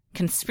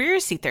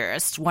 Conspiracy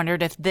theorists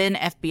wondered if then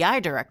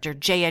FBI Director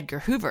J. Edgar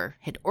Hoover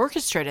had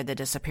orchestrated the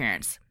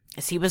disappearance,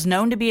 as he was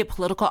known to be at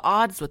political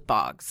odds with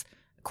Boggs,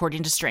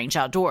 according to Strange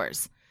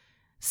Outdoors.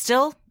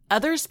 Still,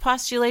 others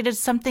postulated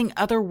something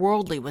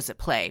otherworldly was at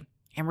play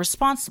and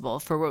responsible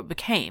for what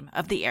became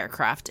of the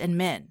aircraft and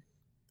men.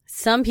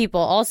 Some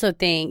people also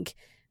think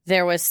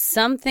there was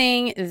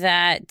something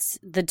that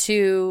the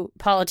 2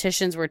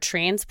 politicians were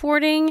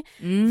transporting,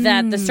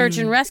 that the search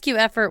and rescue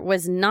effort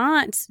was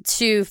not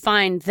to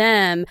find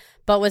them,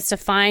 but was to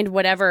find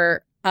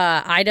whatever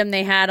item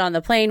they had on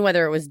the plane,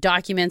 whether it was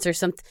documents or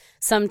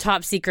some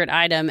top secret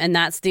item. And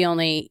that's the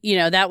only,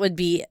 that would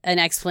be an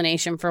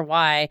explanation for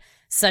why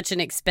such an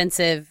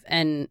expensive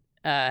and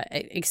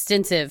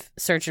extensive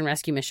search and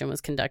rescue mission was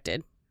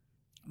conducted.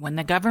 When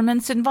the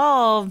government's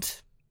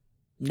involved,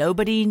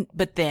 nobody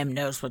but them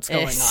knows what's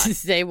going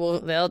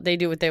on. They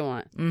do what they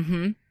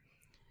want.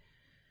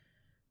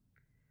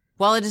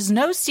 While it is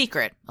no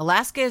secret,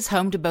 Alaska is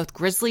home to both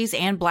grizzlies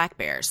and black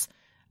bears.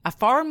 A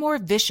far more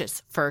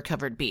vicious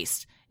fur-covered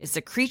beast is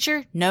the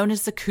creature known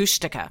as the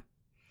Kushtaka.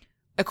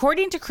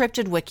 According to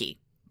Cryptid Wiki,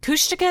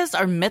 Kushtakas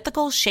are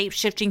mythical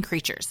shape-shifting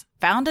creatures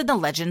found in the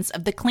legends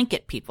of the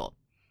Tlingit people.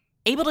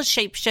 Able to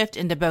shapeshift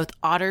into both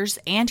otters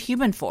and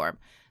human form,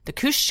 the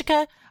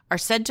Kushtaka are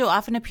said to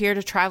often appear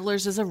to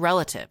travelers as a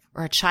relative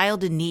or a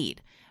child in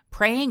need,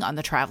 preying on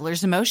the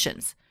traveler's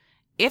emotions.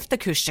 If the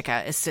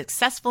Kushtaka is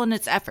successful in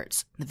its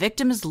efforts, the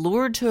victim is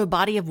lured to a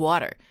body of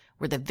water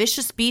where the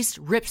vicious beast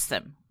rips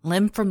them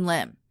limb from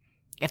limb.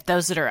 If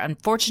those that are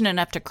unfortunate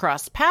enough to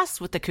cross paths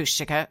with the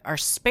Kushtaka are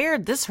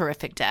spared this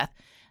horrific death,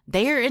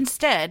 they are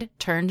instead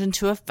turned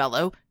into a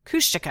fellow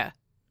Kushtaka.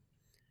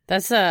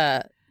 That's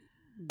the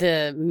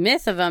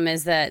myth of them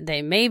is that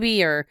they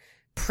maybe are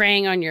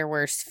preying on your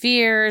worst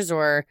fears,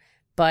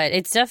 but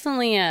it's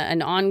definitely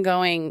an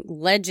ongoing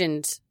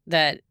legend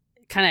that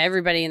kind of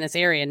everybody in this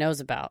area knows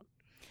about.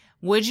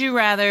 Would you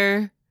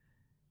rather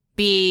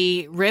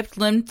be ripped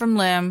limb from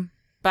limb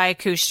by a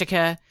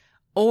Kushtaka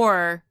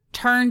or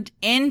turned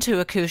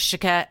into a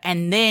Kushtaka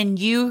and then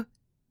you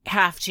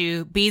have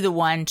to be the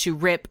one to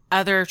rip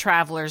other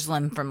travelers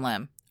limb from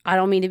limb? I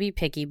don't mean to be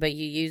picky, but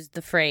you used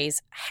the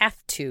phrase have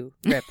to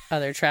rip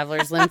other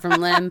travelers limb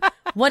from limb.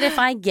 What if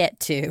I get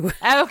to?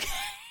 Okay,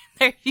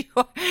 there you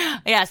are.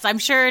 Yes, I'm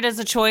sure it is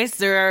a choice.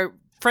 There are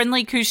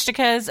friendly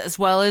Kushtakas as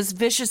well as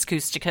vicious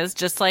Kushtakas,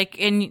 just like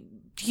in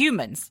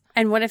humans.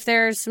 And what if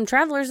there's some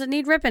travelers that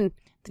need ripping?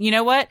 You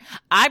know what?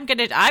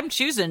 I'm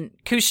choosing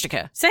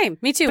Kushtaka. Same,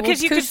 me too.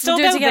 Because you could still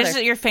go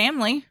visit your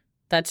family.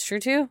 That's true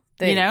too.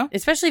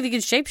 Especially if you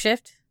could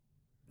shapeshift.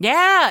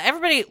 Yeah,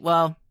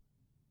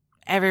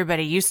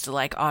 everybody used to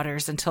like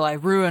otters until I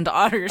ruined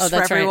otters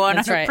for everyone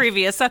on a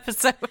previous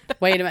episode.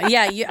 Wait a minute.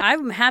 Yeah,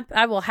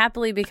 I will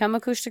happily become a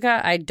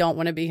Kushtaka. I don't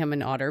want to become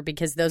an otter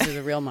because those are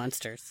the real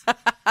monsters.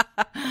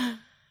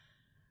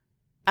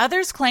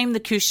 Others claim the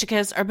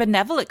Kushtakas are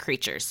benevolent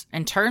creatures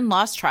and turn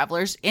lost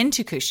travelers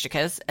into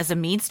Kushtakas as a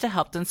means to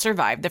help them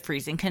survive the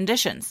freezing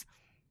conditions.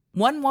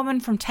 One woman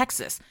from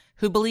Texas,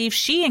 who believes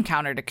she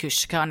encountered a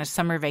Kushtaka on a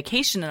summer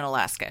vacation in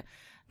Alaska,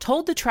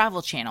 told the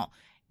Travel Channel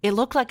it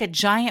looked like a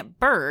giant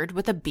bird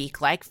with a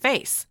beak-like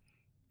face.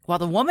 While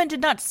the woman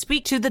did not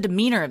speak to the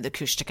demeanor of the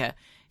Kushtaka,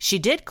 she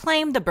did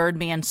claim the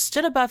birdman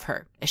stood above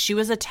her as she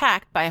was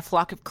attacked by a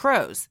flock of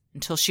crows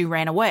until she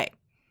ran away.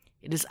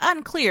 It is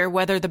unclear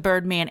whether the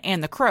birdman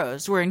and the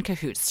crows were in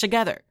cahoots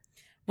together.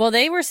 Well,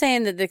 they were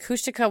saying that the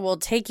Kushtaka will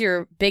take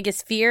your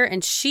biggest fear,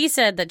 and she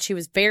said that she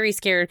was very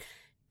scared.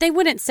 They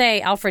wouldn't say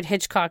Alfred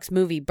Hitchcock's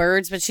movie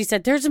Birds, but she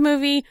said there's a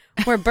movie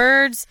where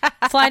birds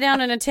fly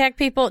down and attack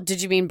people.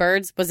 Did you mean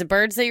birds? Was it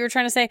birds that you were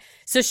trying to say?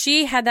 So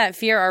she had that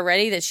fear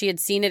already that she had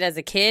seen it as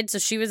a kid. So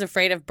she was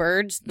afraid of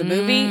Birds, the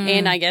movie,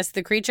 and I guess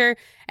the creature.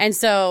 And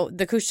so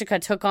the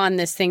Kushtaka took on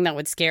this thing that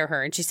would scare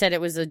her. And she said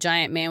it was a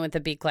giant man with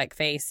a beak-like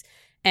face.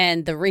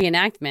 And the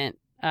reenactment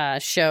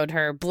showed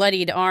her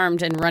bloodied,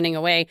 armed, and running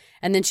away.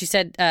 And then she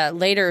said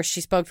later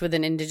she spoke with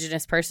an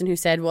indigenous person who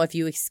said, well, if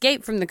you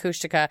escape from the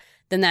Kushtaka,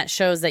 then that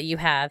shows that you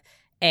have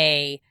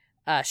a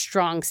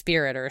strong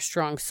spirit or a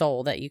strong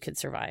soul that you could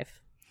survive.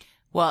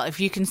 Well, if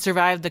you can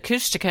survive the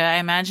Kushtaka, I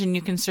imagine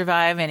you can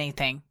survive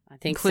anything. I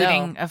think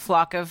including a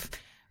flock of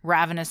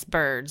ravenous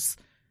birds.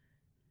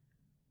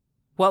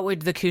 What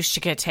would the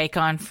Kushtaka take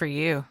on for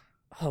you?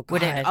 Oh, God.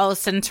 Would it all of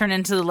a sudden turn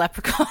into the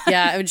leprechaun?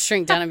 Yeah, it would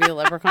shrink down and be a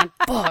leprechaun.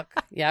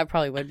 Fuck. Yeah, it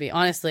probably would be.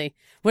 Honestly.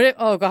 Would it?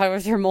 Oh, God.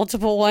 Was there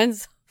multiple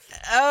ones?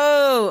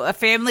 Oh, a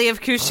family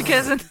of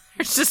Kushtakas and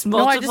there's just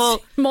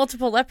multiple...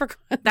 multiple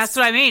leprechauns. That's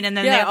what I mean. And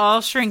then they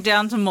all shrink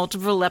down to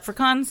multiple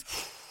leprechauns?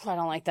 I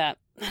don't like that.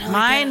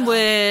 Mine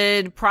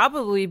would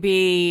probably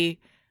be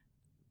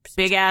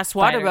big-ass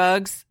water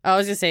bugs. I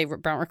was going to say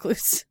brown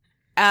recluse.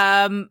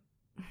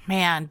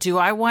 Man, do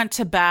I want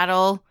to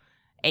battle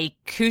a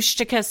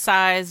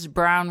Kushtaka-sized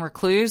brown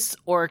recluse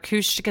or a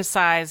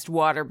Kushtaka-sized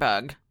water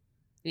bug?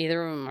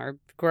 Either of them are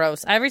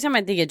gross. Every time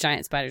I think of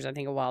giant spiders, I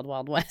think of Wild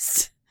Wild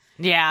West.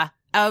 Yeah.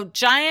 A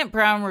giant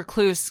brown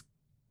recluse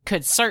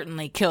could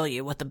certainly kill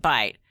you with a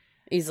bite.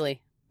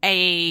 Easily.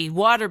 A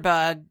water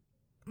bug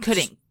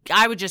couldn't.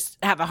 I would just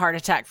have a heart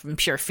attack from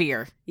pure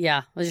fear.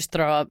 Yeah, I'll just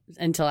throw up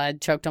until I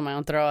choked on my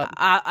own throw up.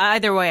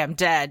 Either way, I'm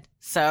dead.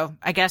 So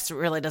I guess it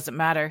really doesn't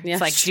matter. Yeah.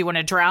 It's like, do you want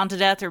to drown to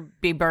death or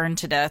be burned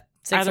to death?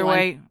 Either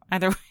way,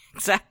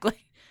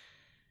 exactly.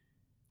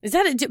 Is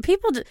that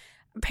it?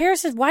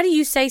 Paris says, why do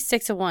you say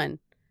 6 of one?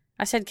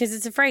 I said, because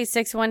it's a phrase,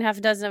 6 of one, half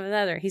a dozen of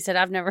another. He said,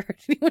 I've never heard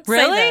anyone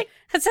say that.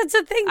 That's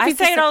a thing. I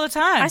say it all the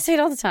time. I say it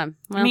all the time.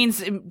 Well, it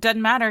means it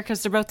doesn't matter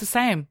because they're both the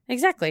same.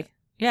 Exactly.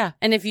 Yeah.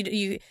 And if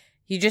you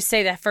just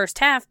say that first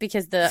half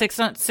because the...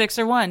 6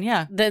 or 1,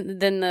 yeah. Then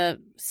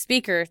the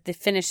speaker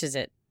finishes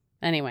it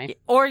anyway.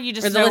 Or you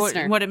just know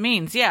what it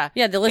means, yeah.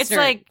 Yeah, the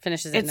listener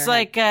finishes it. It's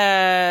like,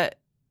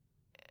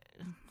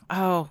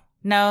 oh,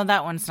 no,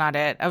 that one's not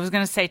it. I was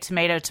going to say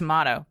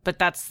tomato, but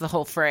that's the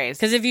whole phrase.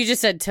 Because if you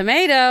just said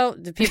tomato,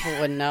 the people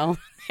wouldn't know.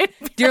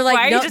 You're like,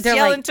 why are you just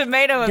yelling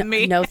tomato at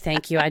me? No,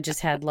 thank you. I just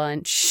had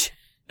lunch.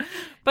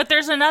 But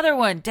there's another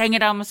one. Dang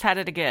it, I almost had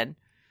it again.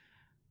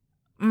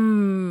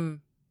 I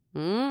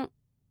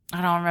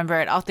don't remember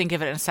it. I'll think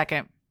of it in a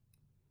second.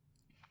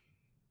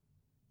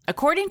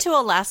 According to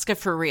Alaska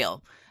for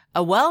Real,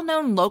 a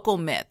well-known local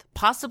myth,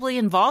 possibly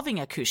involving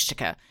a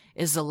Kushtaka,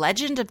 is the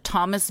legend of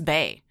Thomas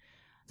Bay.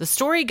 The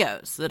story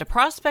goes that a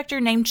prospector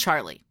named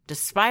Charlie,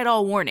 despite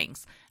all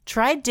warnings,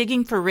 tried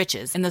digging for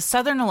riches in the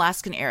southern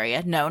Alaskan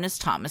area known as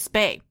Thomas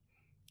Bay.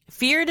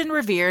 Feared and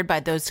revered by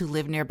those who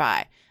live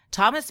nearby,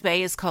 Thomas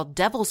Bay is called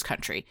Devil's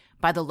Country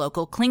by the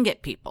local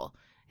Tlingit people,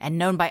 and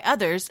known by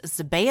others as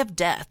the Bay of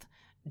Death,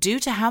 due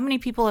to how many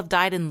people have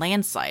died in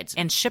landslides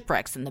and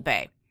shipwrecks in the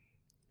bay.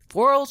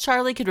 Before old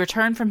Charlie could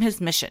return from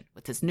his mission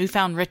with his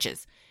newfound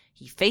riches,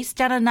 he faced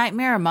down a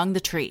nightmare among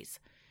the trees.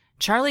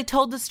 Charlie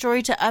told the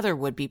story to other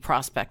would-be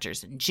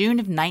prospectors in June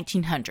of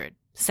 1900,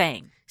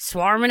 saying,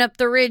 "Swarming up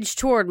the ridge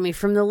toward me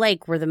from the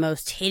lake were the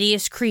most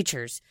hideous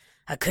creatures.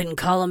 I couldn't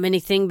call them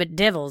anything but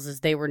devils,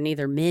 as they were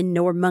neither men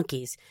nor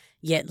monkeys,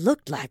 yet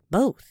looked like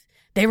both.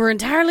 They were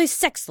entirely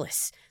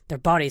sexless, their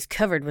bodies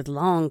covered with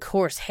long,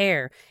 coarse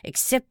hair,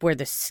 except where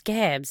the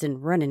scabs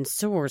and running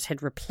sores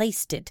had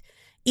replaced it.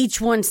 Each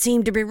one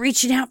seemed to be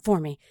reaching out for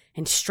me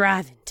and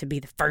striving to be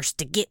the first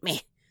to get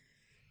me."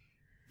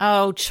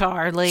 Oh,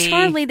 Charlie.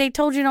 Charlie, they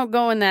told you don't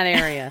go in that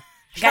area.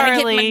 Gotta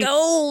get my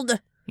gold.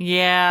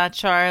 Yeah,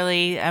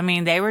 Charlie. I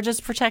mean, they were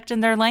just protecting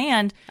their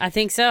land. I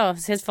think so.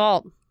 It's his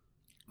fault.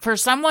 For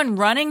someone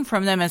running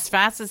from them as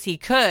fast as he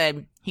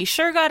could, he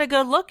sure got a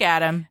good look at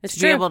them to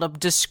be able to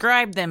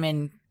describe them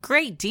in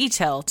great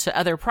detail to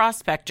other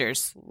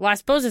prospectors. Well, I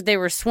suppose if they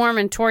were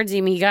swarming towards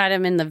him, he got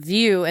him in the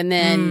view and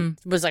then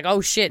was like, oh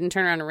shit, and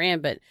turned around and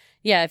ran. But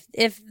yeah,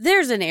 if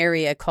there's an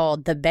area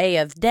called the Bay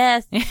of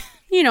Death,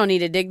 you don't need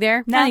to dig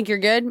there. No, I think you're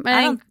good.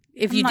 I think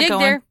if you dig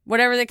there,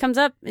 whatever that comes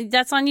up,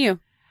 that's on you.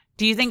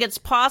 Do you think it's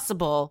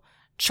possible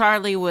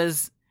Charlie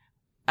was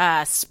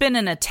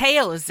spinning a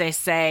tail, as they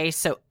say,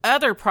 so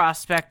other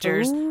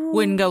prospectors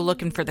wouldn't go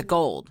looking for the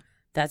gold?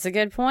 That's a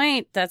good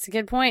point.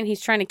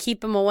 He's trying to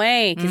keep him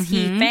away because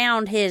he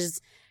found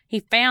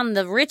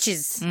the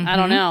riches. I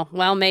don't know.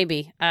 Well,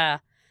 maybe.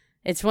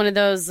 It's one of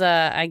those,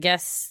 I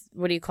guess,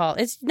 what do you call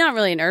it? It's not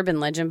really an urban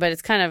legend, but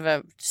it's kind of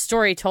a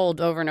story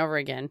told over and over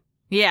again.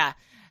 Yeah.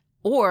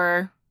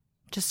 Or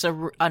just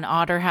an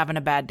otter having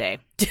a bad day.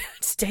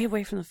 Stay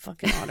away from the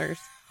fucking otters.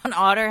 An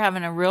otter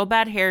having a real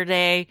bad hair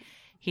day.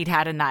 He'd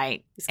had a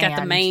night. He's got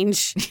the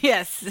mange.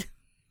 Yes.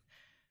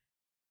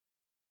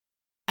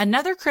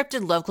 Another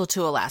cryptid local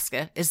to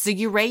Alaska is the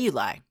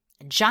uraeuli,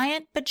 a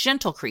giant but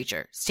gentle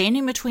creature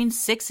standing between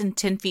 6 and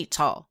 10 feet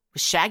tall,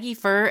 with shaggy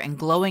fur and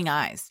glowing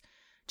eyes.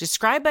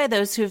 Described by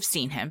those who have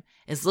seen him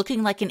as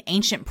looking like an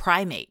ancient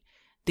primate,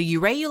 the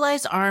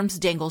uraeuli's arms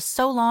dangle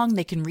so long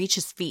they can reach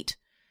his feet.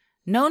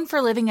 Known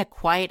for living a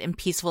quiet and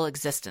peaceful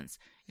existence,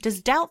 it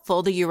is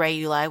doubtful the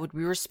uraeuli would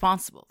be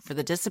responsible for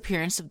the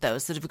disappearance of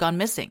those that have gone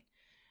missing.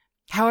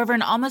 However,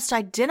 an almost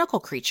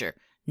identical creature,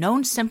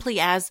 known simply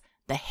as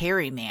the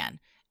hairy man,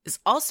 is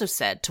also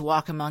said to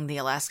walk among the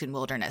Alaskan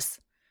wilderness.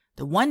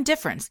 The one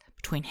difference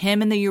between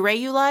him and the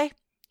Uraeuli,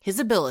 his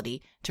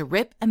ability to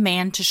rip a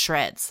man to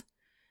shreds.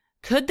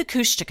 Could the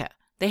Kushtaka,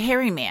 the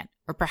hairy man,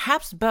 or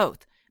perhaps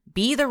both,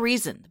 be the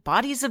reason the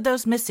bodies of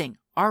those missing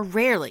are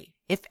rarely,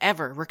 if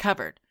ever,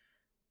 recovered?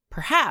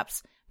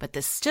 Perhaps, but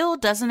this still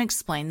doesn't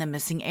explain the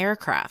missing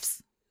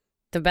aircrafts.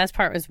 The best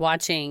part was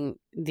watching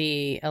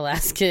the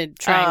Alaska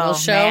Triangle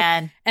show.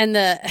 Man. And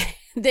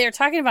they're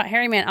talking about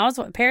hairy man.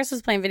 Paris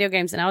was playing video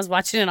games and I was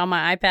watching it on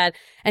my iPad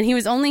and he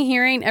was only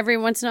hearing every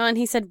once in a while and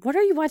he said, "What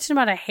are you watching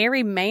about a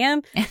hairy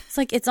man?" It's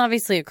like, it's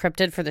obviously a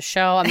cryptid for the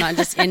show. I'm not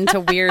just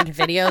into weird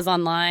videos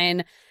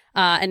online.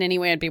 And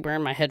anyway, I'd be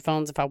wearing my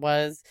headphones if I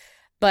was.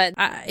 But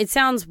it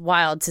sounds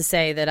wild to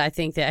say that I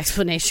think the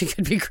explanation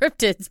could be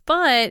cryptids,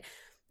 but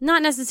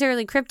not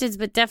necessarily cryptids,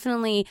 but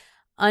definitely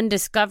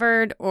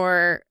undiscovered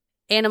or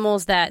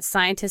animals that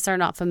scientists are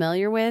not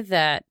familiar with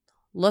that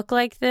look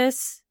like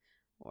this,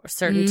 or a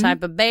certain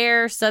type of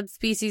bear,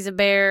 subspecies of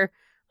bear,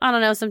 I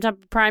don't know, some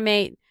type of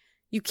primate.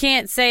 You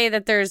can't say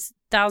that there's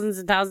thousands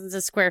and thousands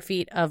of square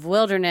feet of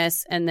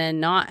wilderness and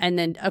then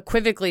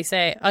unequivocally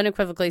say,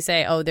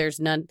 oh, there's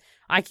none.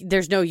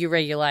 There's no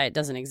Uraeuli. It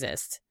doesn't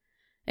exist.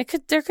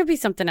 There could be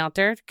something out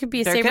there. It could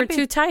be a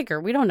saber-toothed tiger.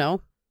 We don't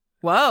know.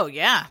 Whoa,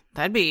 yeah,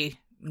 that'd be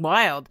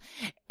wild.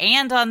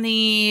 And on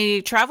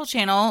the Travel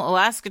Channel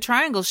Alaska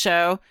Triangle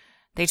show,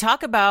 they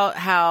talk about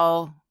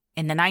how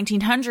in the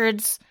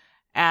 1900s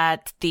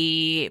at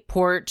the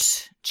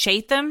Port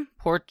Chatham,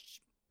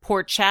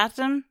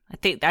 I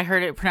think I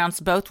heard it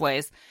pronounced both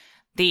ways.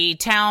 The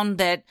town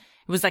that it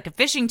was like a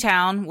fishing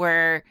town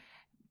where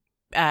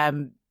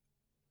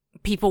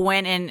people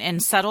went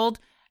and settled,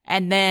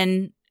 and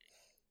then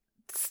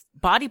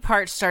body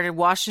parts started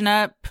washing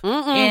up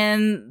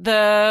in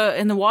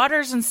the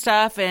waters and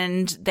stuff,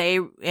 and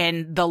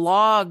the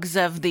logs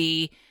of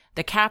the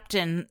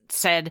captain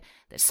said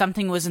that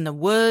something was in the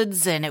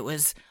woods and it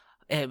was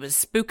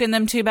spooking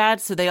them too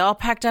bad, so they all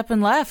packed up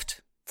and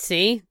left.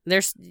 See,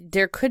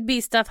 there could be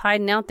stuff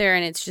hiding out there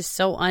and it's just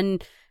so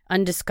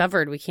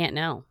undiscovered we can't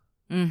know.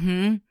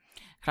 Could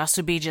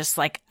also be just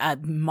like a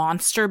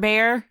monster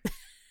bear.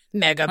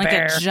 Mega like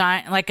bear. A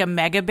giant, like a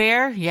mega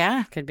bear.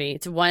 Yeah. Could be.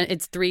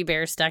 It's 3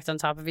 bears stacked on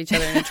top of each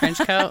other in a trench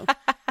coat.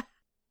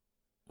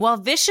 While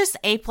vicious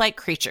ape-like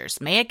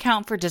creatures may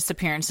account for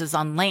disappearances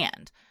on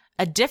land,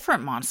 a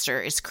different monster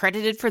is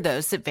credited for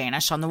those that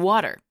vanish on the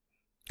water.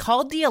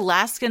 Called the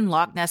Alaskan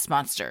Loch Ness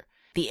Monster,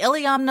 the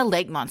Iliamna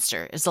Lake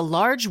Monster is a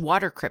large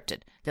water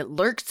cryptid that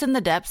lurks in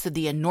the depths of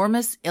the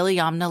enormous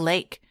Iliamna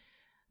Lake.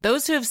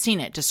 Those who have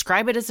seen it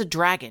describe it as a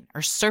dragon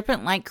or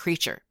serpent-like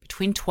creature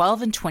between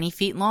 12 and 20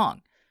 feet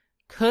long.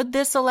 Could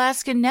this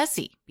Alaskan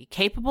Nessie be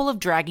capable of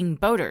dragging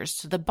boaters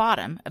to the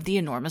bottom of the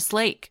enormous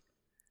lake?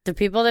 The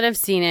people that have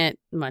seen it,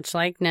 much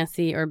like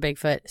Nessie or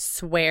Bigfoot,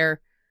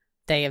 swear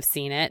they have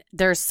seen it.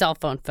 There's cell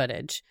phone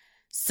footage.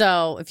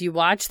 So if you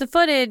watch the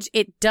footage,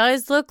 it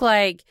does look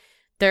like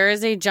there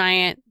is a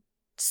giant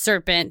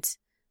serpent.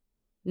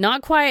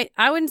 Not quite,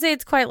 I wouldn't say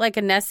it's quite like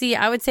a Nessie.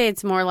 I would say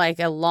it's more like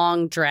a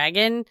long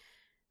dragon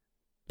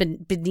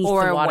beneath the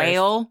water. Or a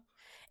whale.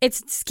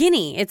 It's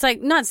skinny. It's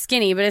like not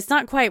skinny, but it's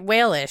not quite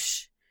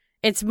whale-ish.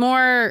 It's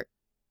more.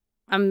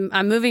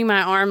 I'm moving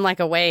my arm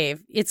like a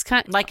wave. It's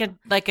kind of like a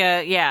like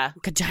a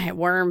giant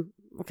worm,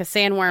 like a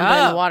sandworm,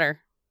 but in the water.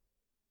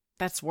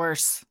 That's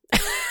worse.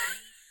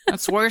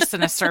 That's worse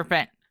than a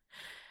serpent.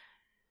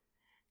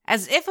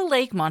 As if a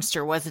lake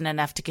monster wasn't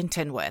enough to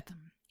contend with,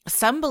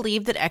 some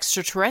believe that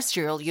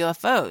extraterrestrial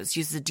UFOs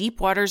use the deep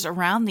waters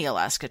around the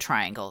Alaska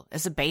Triangle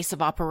as a base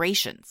of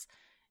operations.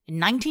 In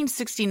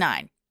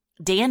 1969.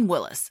 Dan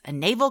Willis, a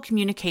naval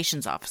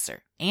communications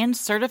officer and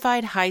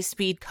certified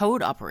high-speed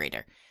code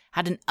operator,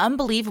 had an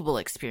unbelievable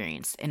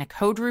experience in a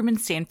code room in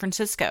San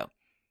Francisco.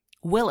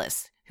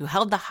 Willis, who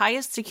held the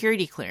highest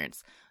security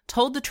clearance,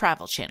 told the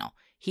Travel Channel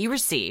he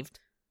received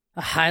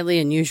a highly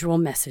unusual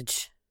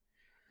message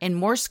in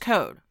Morse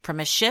code from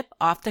a ship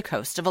off the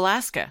coast of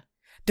Alaska.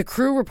 The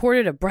crew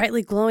reported a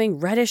brightly glowing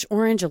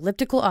reddish-orange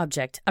elliptical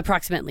object,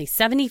 approximately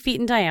 70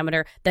 feet in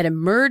diameter, that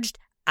emerged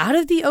out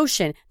of the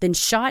ocean, then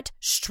shot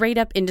straight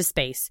up into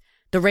space.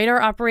 The radar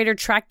operator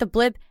tracked the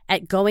blip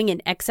at going in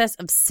excess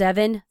of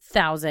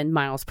 7,000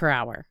 miles per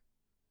hour.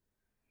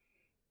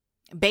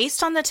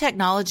 Based on the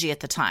technology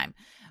at the time,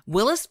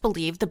 Willis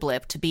believed the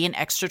blip to be an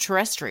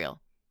extraterrestrial.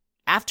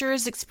 After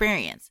his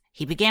experience,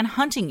 he began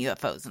hunting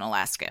UFOs in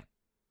Alaska.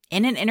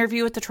 In an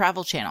interview with the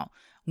Travel Channel,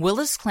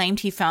 Willis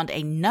claimed he found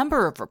a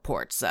number of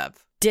reports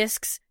of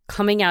discs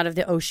coming out of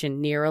the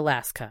ocean near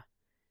Alaska,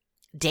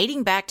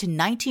 dating back to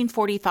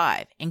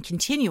 1945 and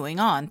continuing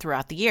on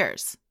throughout the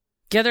years.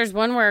 Yeah, there's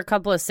one where a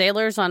couple of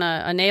sailors on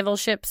a naval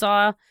ship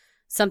saw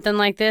something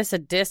like this, a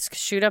disc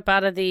shoot up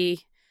out of the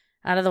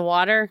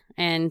water.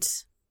 And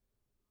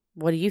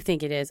what do you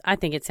think it is? I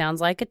think it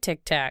sounds like a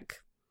Tic Tac.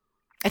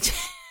 I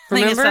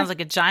think it sounds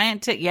like a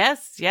giant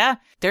Yes, yeah.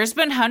 There's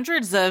been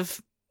hundreds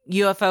of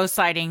UFO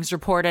sightings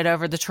reported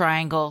over the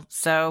triangle.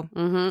 So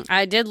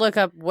I did look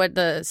up what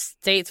the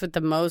states with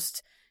the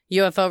most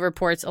UFO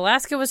reports.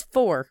 Alaska was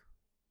 4.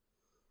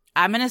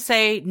 I'm going to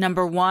say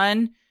number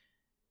 1.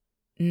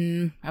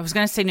 I was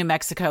going to say New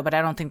Mexico, but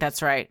I don't think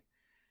that's right.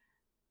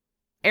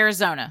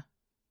 Arizona.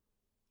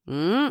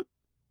 No.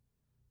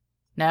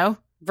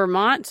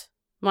 Vermont,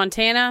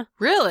 Montana.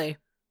 Really?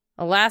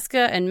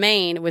 Alaska and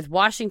Maine, with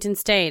Washington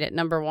State at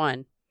number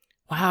 1.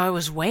 Wow, I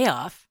was way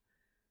off.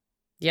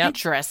 Yep.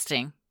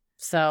 Interesting.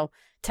 So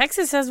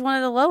Texas has one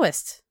of the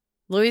lowest.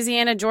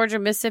 Louisiana, Georgia,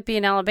 Mississippi,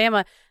 and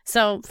Alabama.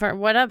 So for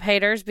what up,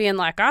 haters, being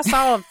like, I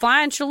saw a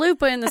flying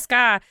chalupa in the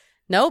sky.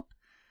 Nope.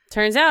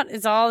 Turns out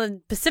it's all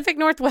the Pacific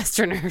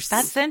Northwesterners.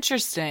 That's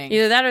interesting.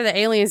 Either that or the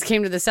aliens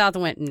came to the south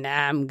and went, nah,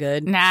 I'm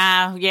good.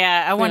 Nah,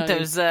 yeah, I want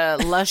those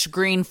lush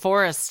green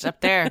forests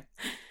up there.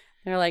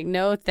 They're like,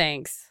 no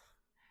thanks.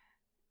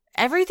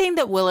 Everything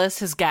that Willis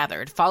has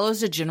gathered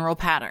follows a general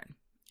pattern.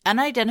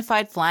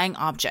 Unidentified flying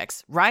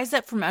objects rise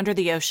up from under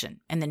the ocean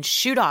and then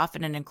shoot off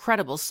at an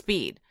incredible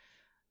speed.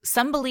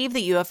 Some believe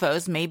that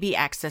UFOs may be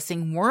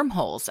accessing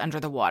wormholes under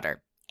the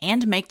water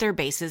and make their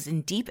bases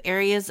in deep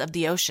areas of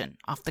the ocean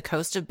off the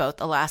coast of both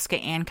Alaska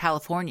and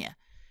California.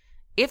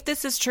 If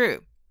this is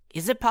true,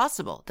 is it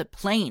possible that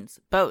planes,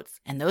 boats,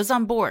 and those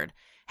on board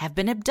have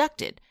been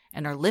abducted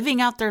and are living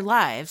out their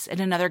lives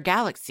in another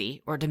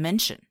galaxy or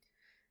dimension?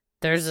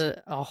 There's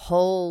a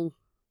whole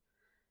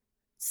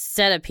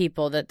set of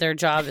people that their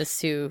job is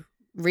to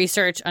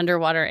research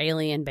underwater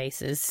alien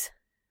bases.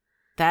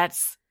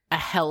 That's a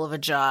hell of a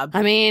job.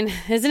 I mean,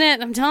 isn't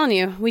it? I'm telling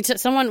you. What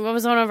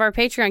was one of our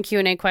Patreon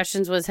Q&A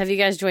questions was, have you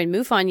guys joined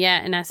MUFON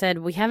yet? And I said,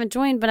 we haven't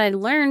joined, but I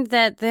learned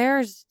that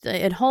there's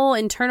a whole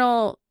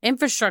internal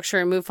infrastructure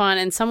in MUFON,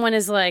 and someone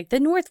is like,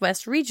 the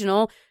Northwest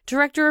Regional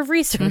Director of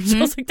Research. I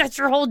was like, that's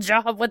your whole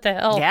job. What the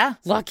hell? Yeah.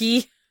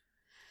 Lucky.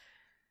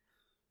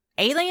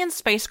 Alien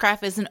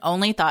spacecraft isn't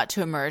only thought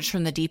to emerge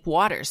from the deep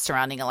waters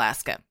surrounding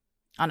Alaska.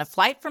 On a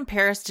flight from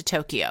Paris to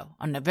Tokyo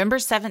on November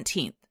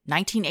 17th,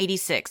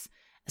 1986,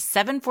 a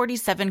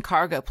 747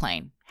 cargo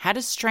plane had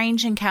a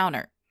strange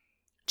encounter.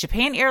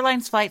 Japan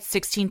Airlines Flight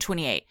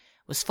 1628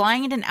 was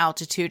flying at an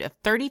altitude of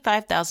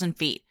 35,000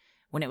 feet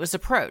when it was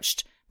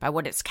approached by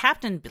what its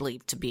captain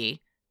believed to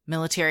be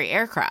military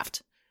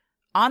aircraft.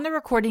 On the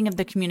recording of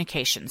the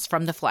communications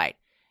from the flight,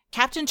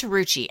 Captain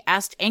Tarucci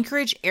asked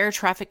Anchorage Air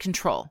Traffic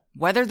Control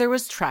whether there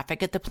was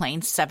traffic at the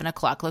plane's 7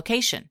 o'clock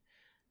location.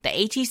 The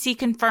ATC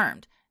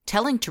confirmed,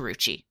 telling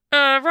Tarucci,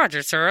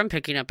 Roger, sir. I'm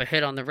picking up a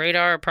hit on the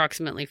radar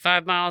approximately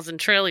 5 miles and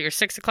trail your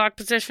 6 o'clock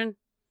position.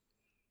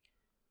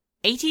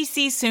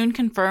 ATC soon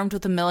confirmed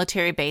with the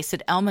military base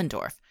at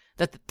Elmendorf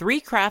that the 3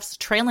 crafts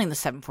trailing the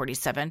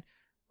 747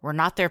 were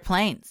not their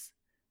planes.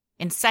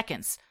 In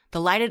seconds,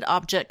 the lighted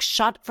object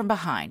shot from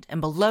behind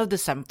and below the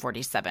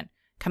 747,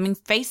 coming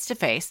face to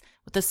face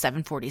with the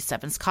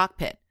 747's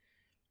cockpit,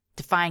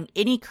 defying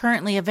any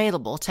currently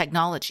available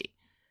technology.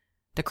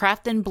 The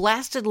craft then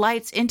blasted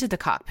lights into the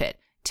cockpit,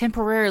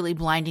 temporarily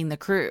blinding the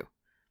crew.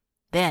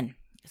 Then,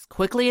 as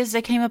quickly as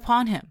they came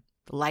upon him,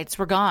 the lights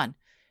were gone,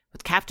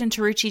 with Captain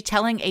Tarucci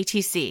telling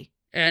ATC,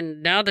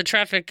 "And now the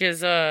traffic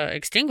is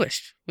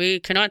extinguished. We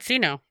cannot see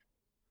now."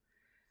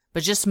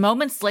 But just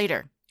moments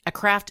later, a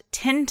craft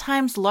 10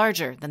 times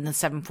larger than the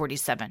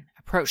 747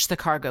 approached the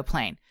cargo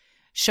plane,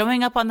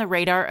 showing up on the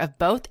radar of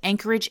both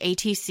Anchorage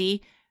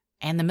ATC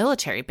and the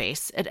military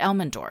base at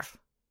Elmendorf.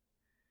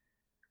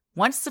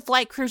 Once the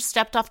flight crew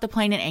stepped off the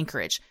plane in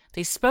Anchorage,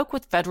 they spoke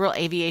with Federal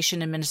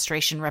Aviation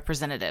Administration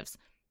representatives,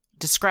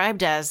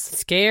 described as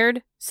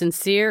scared,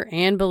 sincere,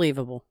 and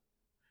believable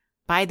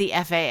by the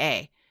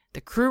FAA.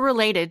 The crew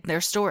related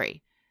their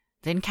story.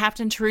 Then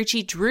Captain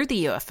Tarucci drew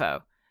the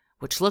UFO,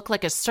 which looked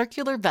like a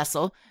circular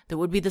vessel that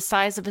would be the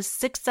size of a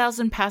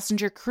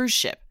 6,000-passenger cruise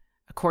ship,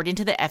 according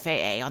to the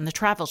FAA on the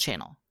Travel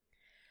Channel.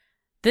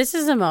 This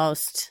is the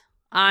most,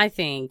 I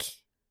think,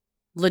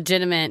 one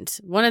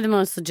of the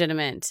most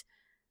legitimate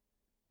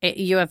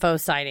UFO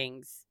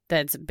sightings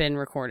that's been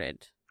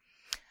recorded.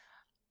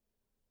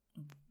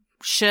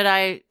 Should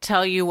I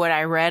tell you what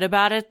I read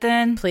about it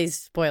then? Please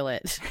spoil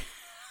it.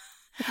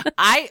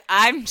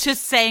 I'm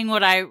just saying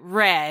what I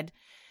read.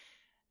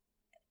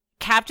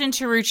 Captain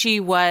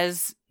Tarucci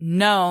was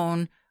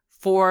known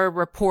for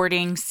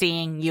reporting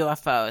seeing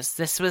UFOs.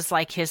 This was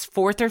like his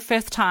 4th or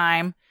 5th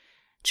time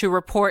to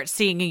report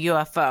seeing a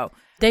UFO.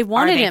 They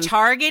wanted him. Are they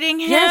targeting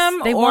him?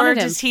 Yes, they wanted him.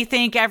 Or does he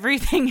think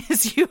everything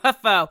is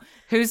UFO?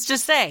 Who's to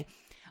say?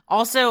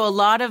 Also, a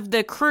lot of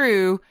the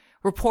crew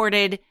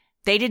reported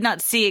they did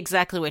not see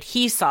exactly what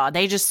he saw.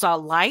 They just saw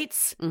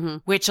lights,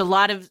 which a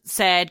lot of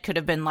said could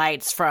have been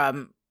lights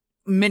from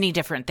many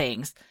different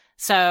things.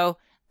 So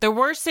there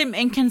were some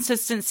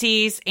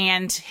inconsistencies,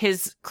 and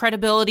his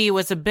credibility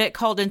was a bit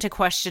called into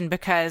question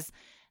because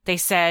they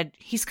said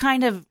he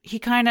kind of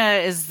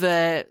is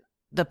the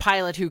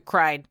pilot who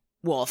cried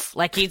wolf.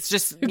 Like, he's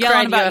just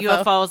yelling about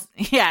UFOs.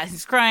 Yeah,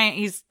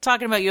 he's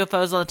talking about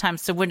UFOs all the time.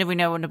 So when do we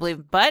know when to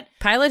believe? But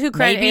pilot who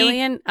cried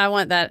alien. I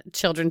want that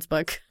children's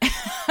book.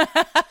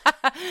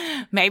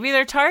 Maybe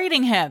they're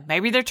targeting him.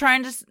 Maybe they're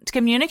trying to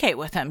communicate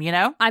with him, you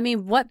know? I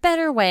mean, what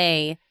better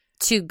way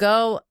to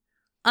go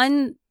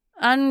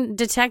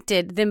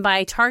undetected than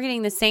by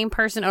targeting the same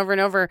person over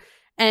and over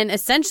and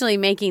essentially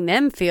making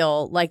them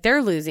feel like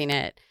they're losing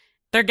it.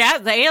 The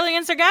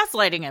aliens are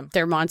gaslighting him.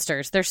 They're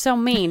monsters. They're so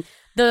mean.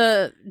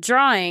 The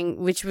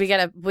drawing, which we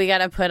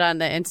gotta put on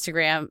the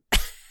Instagram,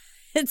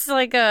 it's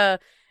like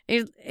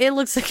it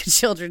looks like a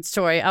children's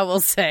toy, I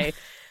will say.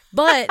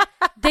 But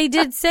they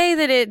did say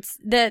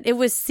that it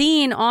was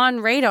seen on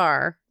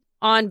radar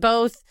on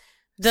both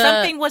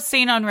something was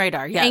seen on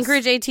radar, yes.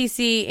 Anchorage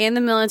ATC and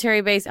the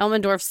military base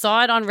Elmendorf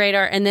saw it on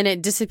radar, and then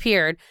it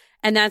disappeared.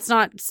 And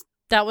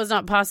that was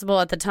not possible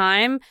at the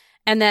time.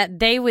 And that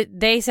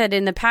they said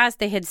in the past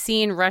they had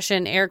seen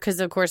Russian air, because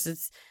of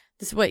course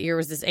what year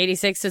was this?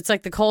 86. So it's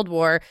like the Cold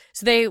War.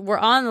 So they were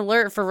on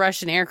alert for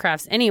Russian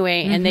aircrafts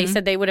anyway. And they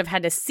said they would have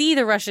had to see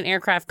the Russian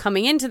aircraft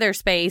coming into their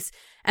space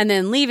and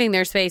then leaving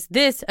their space.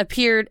 This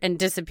appeared and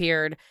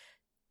disappeared.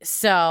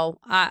 So,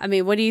 I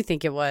mean, what do you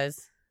think it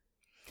was?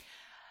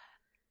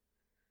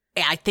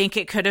 I think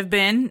it could have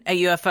been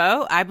a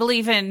UFO. I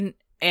believe in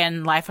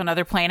life on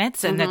other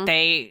planets and that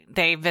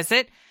they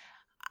visit.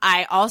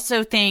 I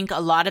also think a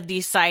lot of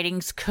these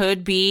sightings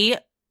could be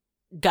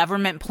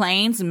government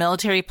planes,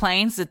 military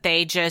planes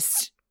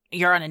that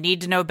you're on a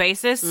need to know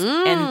basis.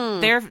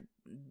 And they're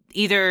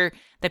either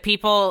the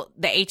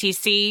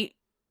ATC,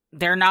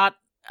 they're not,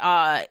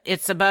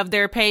 it's above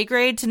their pay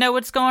grade to know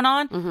what's going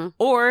on,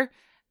 or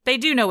they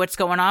do know what's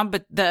going on,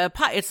 but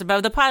it's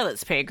above the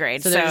pilot's pay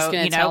grade. So they're just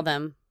going to tell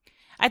them.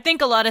 I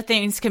think a lot of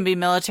things can be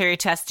military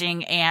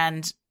testing,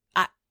 and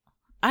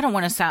I don't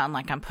want to sound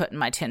like I'm putting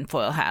my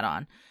tinfoil hat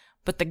on,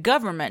 but the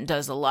government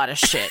does a lot of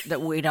shit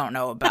that we don't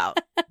know about.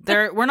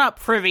 We're not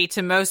privy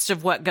to most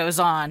of what goes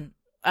on,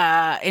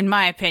 in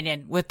my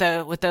opinion, with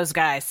those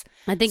guys.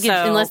 I think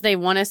unless they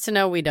want us to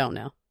know, we don't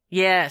know.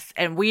 Yes,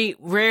 and we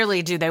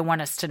rarely do they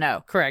want us to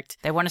know. Correct.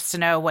 They want us to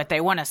know what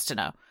they want us to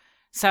know.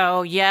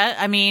 So, yeah,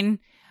 I mean,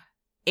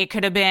 it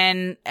could have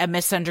been a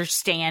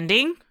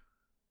misunderstanding.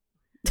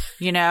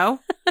 You know,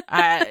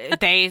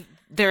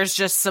 there's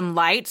just some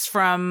lights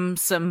from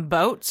some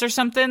boats or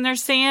something they're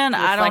seeing.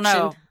 Reflection. I don't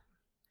know.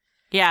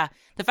 Yeah.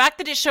 The fact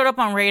that it showed up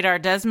on radar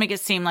does make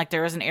it seem like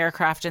there was an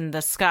aircraft in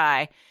the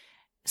sky.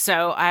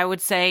 So I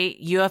would say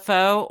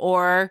UFO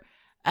or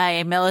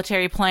a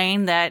military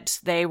plane that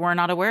they were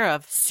not aware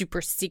of.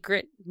 Super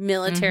secret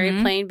military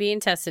plane being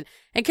tested.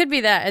 It could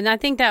be that. And I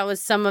think that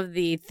was some of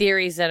the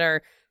theories that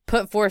are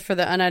put forth for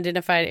the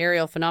unidentified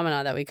aerial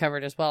phenomena that we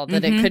covered as well.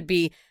 That it could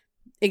be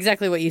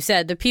exactly what you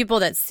said. The people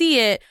that see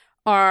it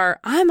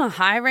I'm a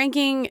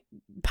high-ranking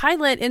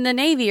pilot in the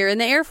Navy or in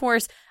the Air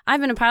Force.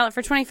 I've been a pilot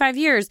for 25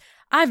 years.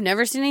 I've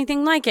never seen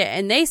anything like it.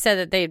 And they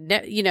said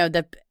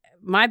that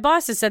my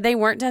bosses said they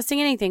weren't testing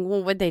anything.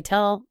 Well, would they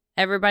tell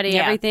everybody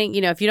everything?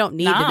 You know, if you don't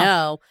need to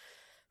know.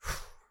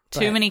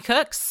 Too many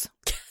cooks.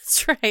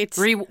 That's right.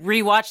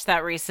 Rewatched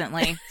that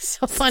recently.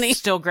 So funny.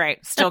 Still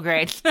great. Still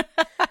great.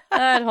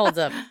 It holds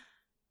up.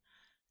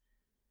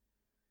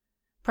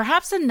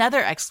 Perhaps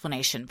another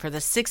explanation for the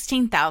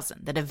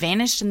 16,000 that have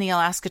vanished in the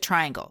Alaska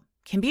Triangle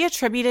can be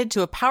attributed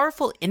to a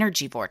powerful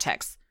energy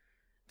vortex.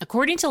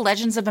 According to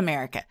Legends of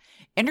America,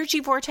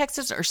 energy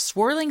vortexes are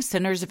swirling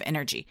centers of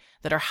energy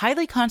that are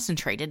highly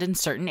concentrated in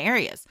certain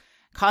areas,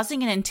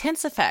 causing an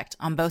intense effect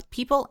on both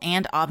people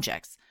and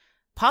objects.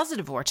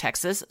 Positive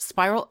vortexes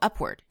spiral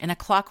upward in a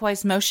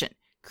clockwise motion,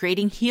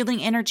 creating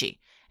healing energy,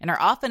 and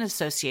are often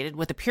associated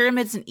with the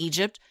pyramids in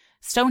Egypt,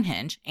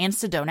 Stonehenge, and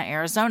Sedona,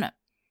 Arizona.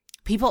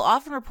 People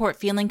often report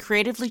feeling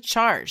creatively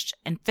charged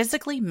and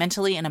physically,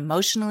 mentally, and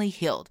emotionally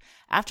healed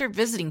after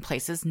visiting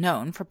places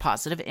known for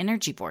positive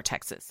energy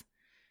vortexes.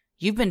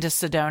 You've been to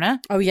Sedona?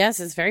 Oh, yes.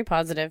 It's very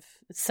positive.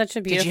 It's such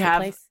a beautiful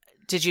place.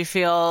 Did you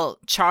feel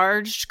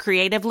charged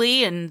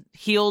creatively and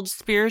healed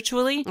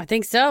spiritually? I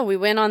think so. We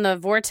went on the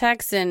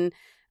vortex and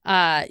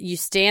you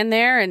stand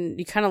there and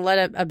you kind of let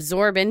it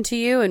absorb into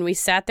you. And we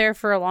sat there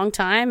for a long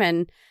time,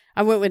 and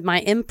I went with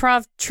my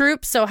improv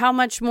troupe. So how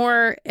much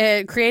more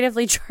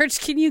creatively charged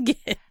can you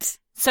get?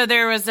 So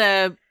there was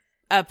a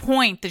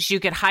point that you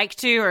could hike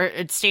to or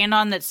stand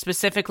on that's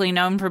specifically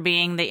known for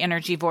being the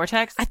energy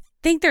vortex? I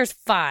think there's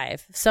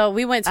 5. So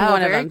we went to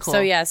one of them. Cool. So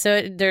yeah,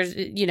 so there's,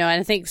 and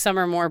I think some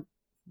are more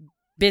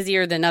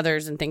busier than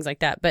others and things like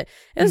that. But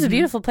it was a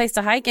beautiful place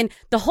to hike. And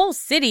the whole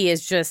city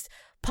is just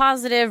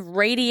positive,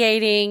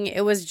 radiating.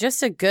 It was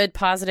just a good,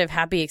 positive,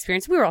 happy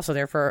experience. We were also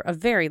there for a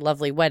very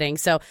lovely wedding.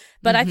 So,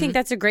 but I think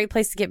that's a great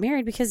place to get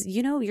married because,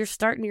 you're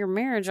starting your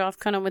marriage off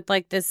kind of with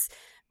like this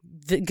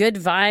good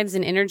vibes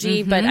and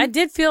energy. But I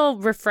did feel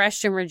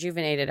refreshed and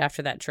rejuvenated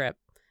after that trip.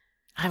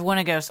 I want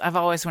to go. I've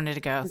always wanted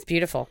to go. It's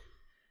beautiful.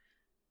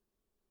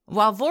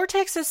 While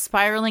vortexes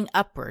spiraling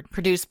upward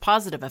produce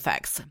positive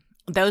effects,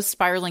 those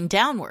spiraling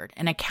downward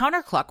in a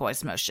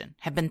counterclockwise motion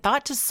have been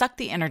thought to suck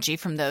the energy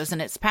from those in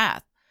its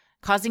path,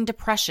 causing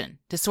depression,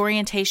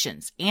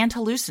 disorientations, and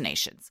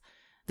hallucinations.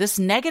 This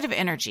negative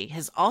energy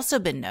has also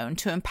been known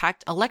to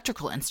impact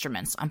electrical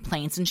instruments on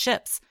planes and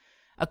ships.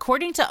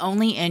 According to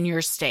Only in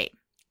Your State,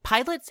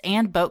 pilots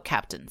and boat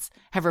captains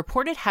have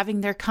reported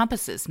having their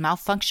compasses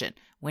malfunction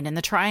when in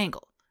the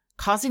triangle,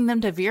 causing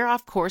them to veer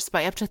off course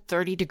by up to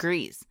 30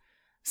 degrees.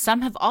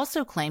 Some have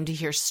also claimed to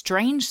hear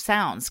strange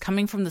sounds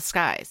coming from the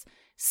skies,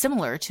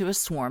 similar to a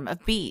swarm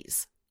of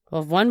bees.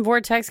 Well, if one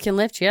vortex can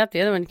lift you up,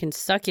 the other one can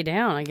suck you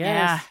down, I guess.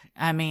 Yeah,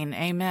 I mean,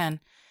 amen.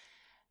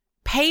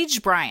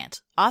 Paige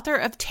Bryant, author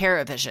of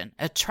TerraVision,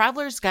 A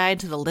Traveler's Guide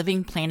to the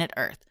Living Planet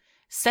Earth,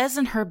 says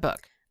in her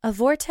book, a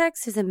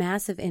vortex is a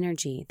mass of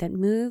energy that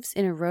moves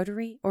in a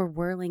rotary or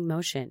whirling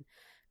motion,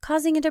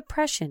 causing a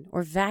depression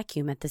or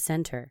vacuum at the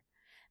center.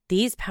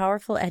 These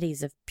powerful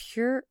eddies of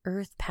pure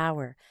earth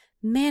power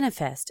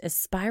manifest as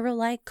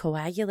spiral-like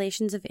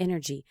coagulations of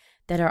energy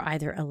that are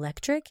either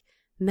electric,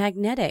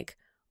 magnetic,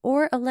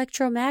 or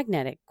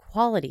electromagnetic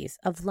qualities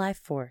of life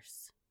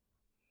force.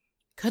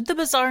 Could the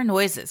bizarre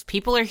noises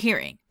people are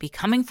hearing be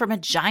coming from a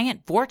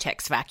giant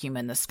vortex vacuum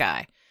in the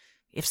sky?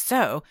 If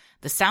so,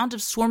 the sound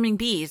of swarming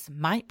bees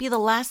might be the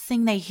last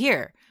thing they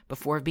hear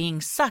before being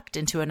sucked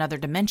into another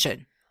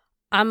dimension.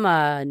 I'm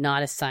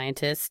not a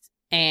scientist,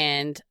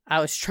 and I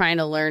was trying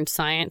to learn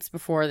science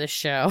before the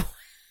show.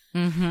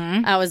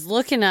 Mm-hmm. I was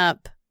looking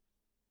up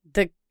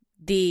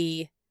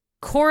the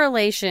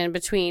correlation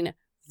between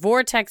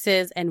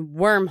vortexes and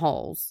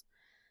wormholes.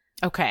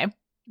 Okay.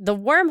 The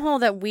wormhole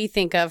that we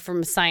think of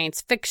from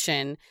science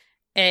fiction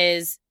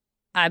is,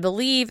 I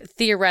believe,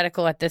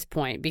 theoretical at this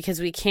point because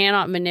we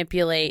cannot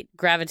manipulate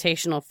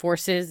gravitational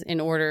forces in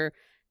order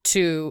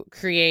to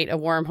create a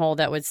wormhole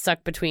that would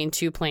suck between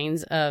two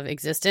planes of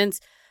existence.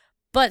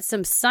 But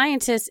some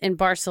scientists in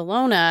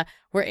Barcelona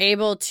were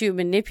able to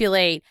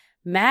manipulate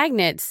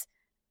magnets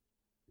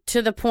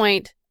to the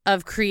point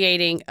of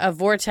creating a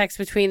vortex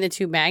between the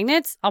two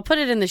magnets. I'll put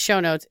it in the show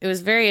notes. It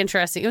was very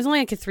interesting. It was only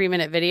like a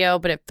 3-minute video,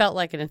 but it felt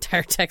like an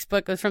entire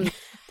textbook. It was from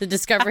the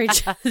Discovery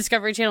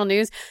Channel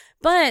News.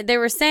 But they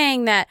were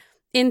saying that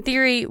in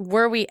theory,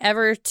 were we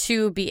ever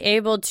to be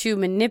able to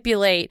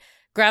manipulate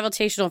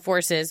gravitational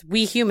forces,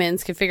 we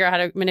humans could figure out how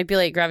to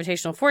manipulate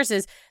gravitational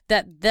forces,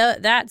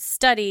 that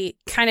study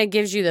kind of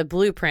gives you the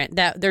blueprint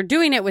that they're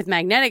doing it with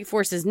magnetic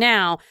forces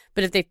now,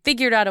 but if they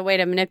figured out a way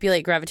to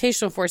manipulate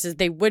gravitational forces,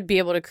 they would be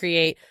able to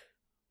create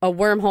a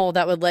wormhole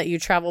that would let you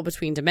travel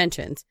between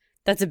dimensions.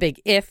 That's a big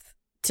if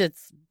to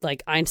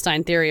like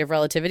Einstein theory of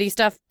relativity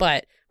stuff,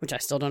 but which I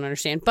still don't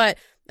understand, but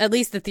at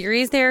least the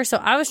theory is there. So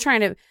I was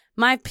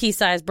my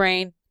pea-sized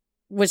brain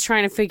was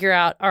trying to figure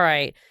out, all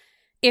right,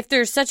 if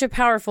there's such a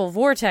powerful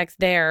vortex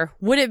there,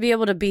 would it be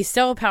able to be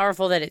so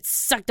powerful that it's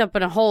sucked up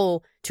in a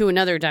hole to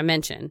another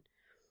dimension?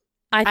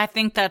 I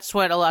think that's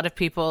what a lot of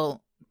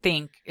people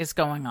think is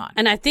going on.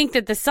 And I think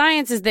that the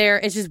science is there.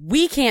 It's just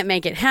we can't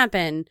make it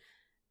happen,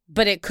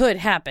 but it could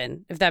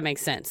happen, if that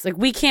makes sense. Like,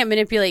 we can't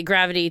manipulate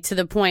gravity to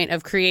the point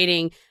of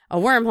creating a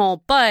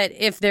wormhole, but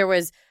if there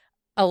was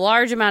a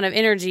large amount of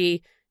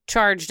energy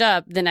charged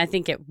up, then I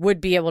think it would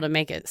be able to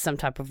make it some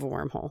type of a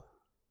wormhole.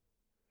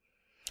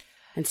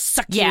 And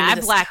suck you into I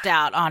the blacked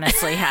out,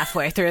 honestly,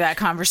 halfway through that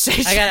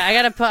conversation.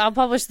 I'll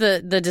publish the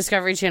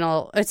Discovery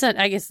Channel. It's not,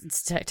 I guess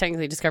it's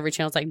technically Discovery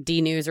Channel. It's like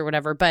D News or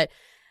whatever. But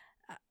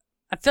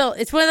I feel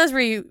it's one of those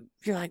where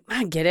you're like,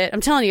 I get it. I'm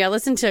telling you, I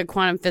listened to a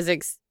quantum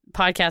physics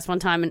podcast one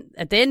time, and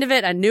at the end of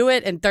it, I knew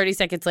it, and 30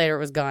 seconds later, it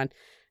was gone.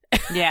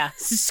 Yeah.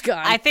 It's just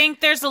gone. I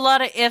think there's a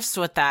lot of ifs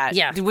with that.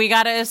 Yeah. We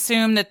got to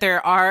assume that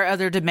there are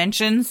other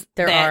dimensions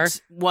that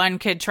one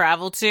could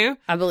travel to.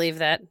 I believe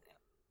that.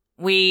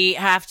 We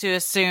have to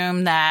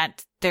assume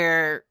that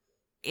there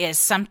is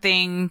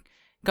something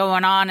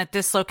going on at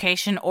this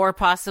location or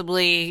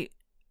possibly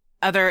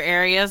other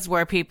areas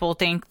where people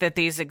think that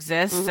these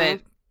exist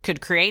that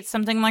could create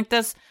something like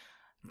this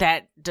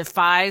that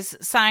defies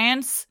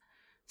science.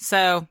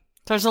 So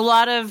there's a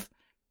lot of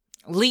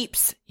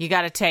leaps you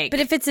got to take.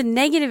 But if it's a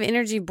negative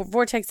energy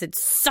vortex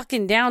that's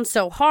sucking down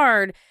so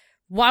hard,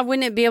 why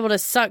wouldn't it be able to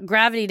suck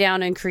gravity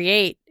down and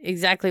create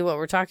exactly what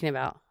we're talking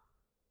about?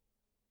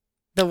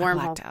 The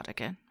wormhole.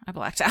 I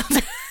blacked out.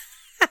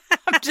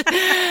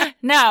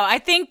 No, I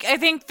think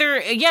there,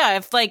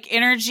 if like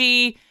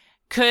energy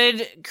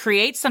could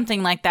create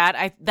something like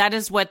that, that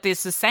is what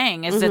this is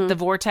saying, is that the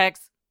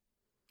vortex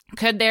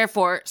could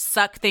therefore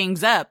suck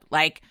things up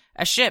like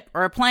a ship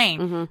or a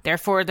plane.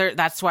 Therefore,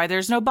 that's why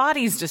there's no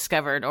bodies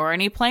discovered or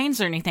any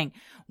planes or anything.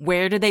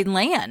 Where did they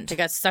land? They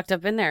got sucked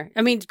up in there.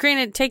 I mean,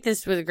 granted, take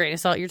this with a grain of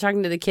salt. You're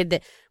talking to the kid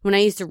that when I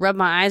used to rub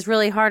my eyes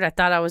really hard, I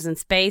thought I was in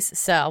space.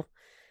 So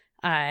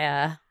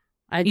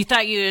you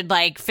thought you would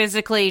like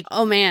physically,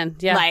 oh man,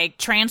 yeah, like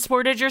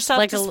transported yourself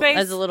like to space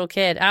as a little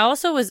kid. I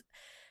also was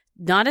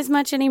not as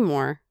much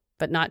anymore,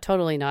 but not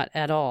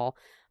at all.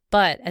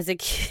 But as a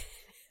kid,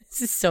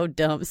 this is so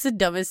dumb. This is the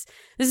dumbest.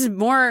 This is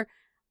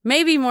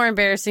maybe more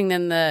embarrassing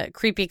than the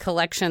creepy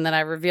collection that I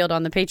revealed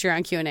on the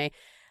Patreon Q&A.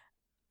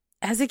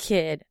 As a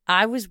kid,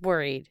 I was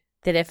worried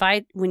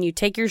that when you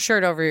take your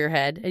shirt over your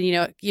head and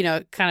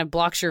it kind of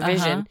blocks your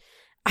vision,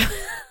 I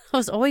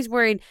was always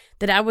worried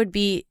that I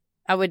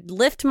would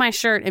lift my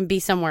shirt and be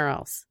somewhere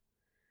else.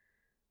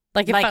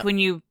 Like when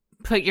you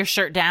put your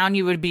shirt down,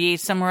 you would be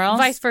somewhere else?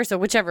 Vice versa,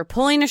 whichever.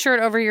 Pulling a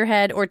shirt over your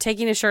head or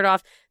taking a shirt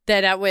off,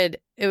 that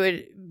it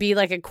would be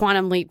like a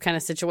quantum leap kind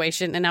of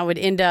situation, and I would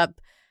end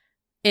up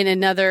in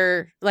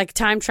another, like,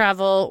 time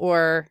travel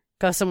or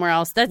go somewhere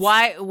else. That's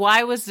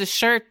why was the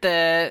shirt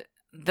the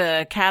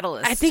the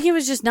catalyst? I think it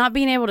was just not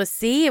being able to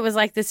see. It was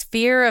like this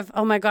fear of,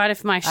 oh my God,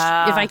 if if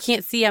I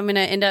can't see, I'm going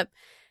to end up.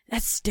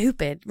 That's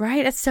stupid,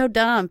 right? That's so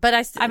dumb.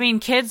 But I mean,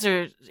 kids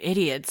are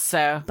idiots.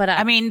 So, but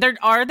I mean,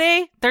 are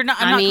they? They're not.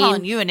 I'm not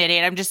calling you an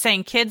idiot. I'm just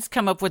saying kids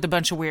come up with a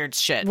bunch of weird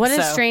shit. What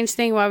a strange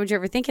thing. Why would you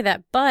ever think of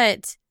that?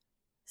 But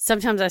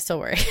sometimes I still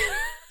worry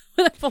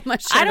when I pull my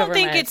shirt I don't over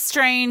think my it's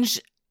strange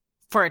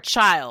for a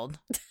child.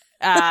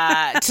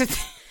 But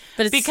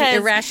it's because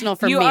irrational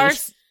for me.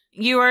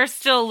 You are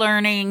still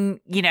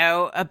learning,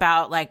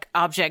 about like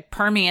object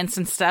permanence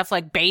and stuff,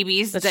 like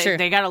babies. That's true.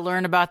 They got to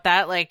learn about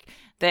that. Like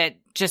that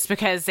just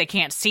because they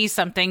can't see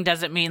something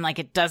doesn't mean like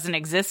it doesn't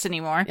exist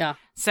anymore. Yeah.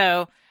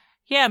 So,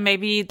 yeah,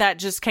 maybe that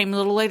just came a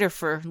little later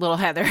for little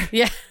Heather.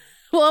 Yeah.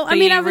 Well,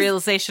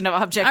 realization of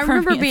object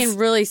permanence. I remember being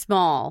really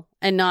small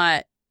and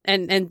not,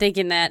 and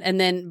thinking that,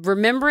 and then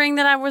remembering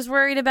that I was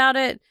worried about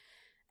it.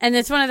 And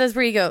it's one of those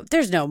where you go,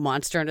 there's no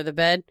monster under the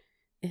bed.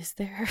 Is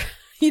there?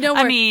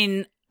 I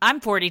mean,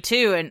 I'm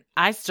 42 and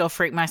I still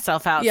freak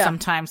myself out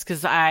sometimes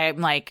because I'm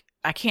like,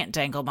 I can't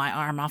dangle my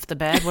arm off the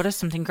bed. What if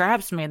something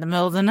grabs me in the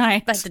middle of the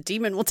night? But the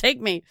demon will take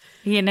me.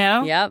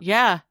 Yep.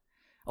 Yeah.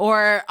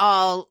 Or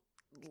I'll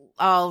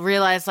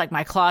realize like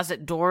my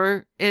closet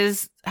door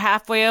is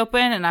halfway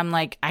open and I'm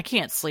like, I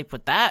can't sleep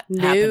with that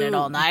happening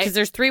all night. Because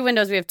there's 3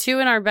 windows. We have 2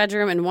 in our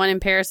bedroom and 1 in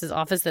Paris's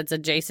office that's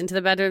adjacent to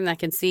the bedroom that I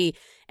can see.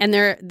 And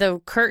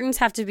the curtains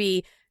have to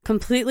be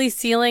completely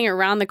sealing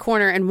around the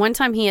corner. And one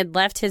time he had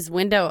left his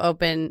window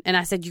open and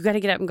I said, you got to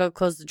get up and go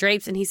close the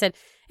drapes. And he said,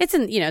 it's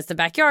it's the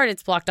backyard.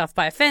 It's blocked off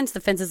by a fence. The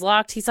fence is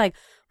locked. He's like,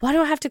 why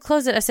do I have to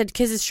close it? I said,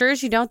 because as sure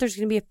as you don't, there's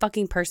going to be a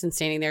fucking person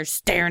standing there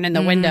staring in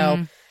the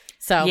window.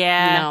 So,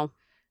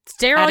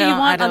 stare all you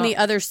want on the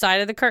other side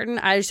of the curtain.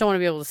 I just don't want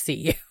to be able to see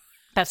you.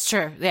 That's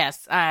true.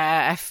 Yes.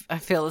 I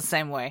feel the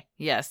same way.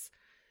 Yes.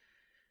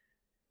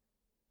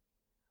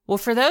 Well,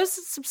 for those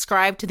that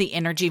subscribe to the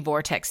energy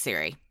vortex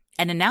theory,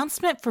 an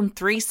announcement from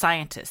 3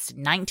 scientists in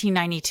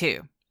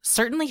 1992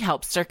 certainly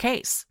helps their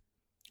case.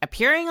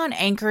 Appearing on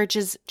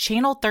Anchorage's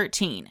Channel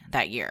 13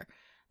 that year,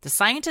 the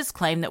scientists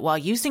claimed that while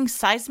using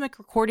seismic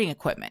recording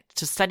equipment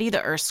to study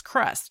the Earth's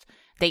crust,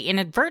 they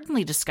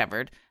inadvertently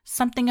discovered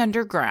something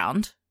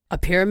underground. A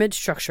pyramid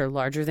structure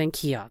larger than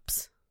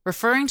Cheops.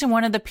 Referring to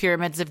one of the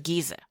pyramids of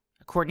Giza,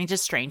 according to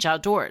Strange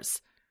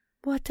Outdoors.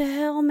 What the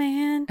hell,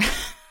 man?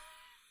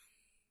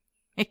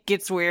 It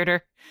gets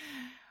weirder.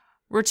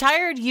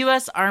 Retired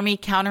U.S. Army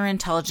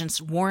counterintelligence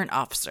warrant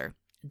officer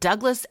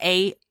Douglas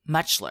A.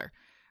 Muchler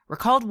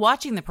recalled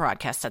watching the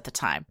broadcast at the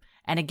time,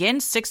 and again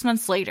 6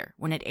 months later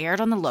when it aired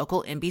on the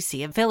local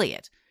NBC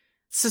affiliate.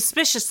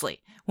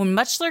 Suspiciously, when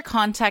Muchler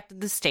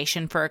contacted the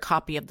station for a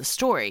copy of the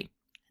story,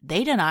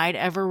 they denied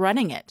ever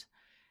running it.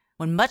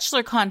 When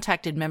Muchler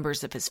contacted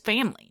members of his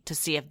family to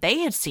see if they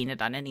had seen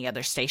it on any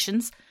other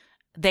stations,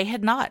 they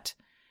had not.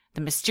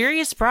 The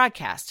mysterious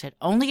broadcast had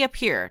only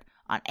appeared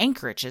on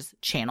Anchorage's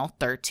Channel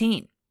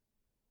 13.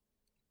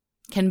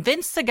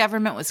 Convinced the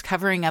government was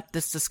covering up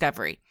this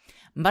discovery,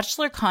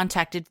 Muchler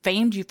contacted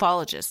famed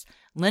ufologist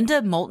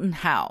Linda Moulton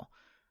Howe.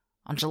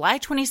 On July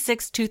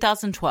 26,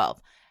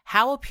 2012,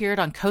 Howe appeared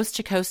on Coast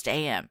to Coast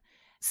AM,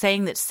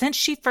 saying that since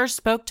she first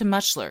spoke to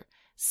Muchler,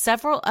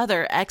 several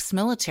other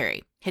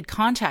ex-military had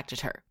contacted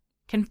her,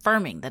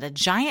 confirming that a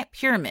giant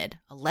pyramid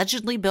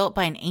allegedly built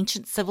by an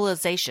ancient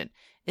civilization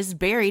is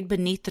buried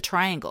beneath the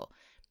triangle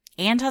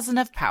and has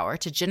enough power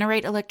to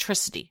generate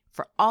electricity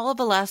for all of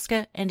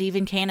Alaska and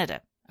even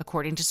Canada,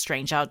 according to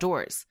Strange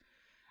Outdoors.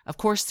 Of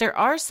course, there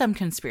are some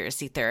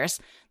conspiracy theorists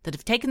that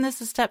have taken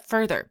this a step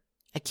further,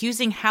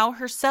 accusing Howe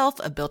herself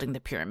of building the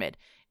pyramid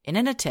in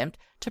an attempt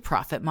to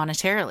profit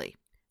monetarily.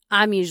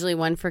 I'm usually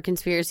one for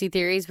conspiracy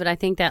theories, but I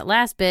think that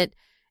last bit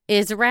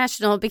is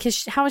irrational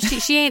because how is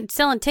she ain't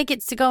selling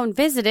tickets to go and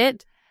visit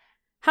it.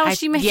 How is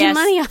she making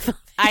money off of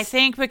it? I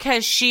think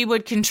because she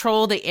would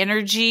control the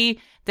energy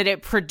that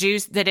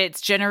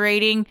it's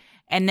generating,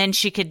 and then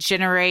she could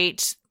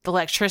generate the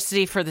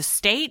electricity for the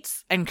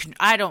states. And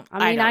I don't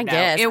know.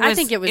 Guess. I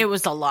think it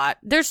was a lot.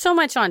 There's so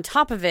much on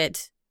top of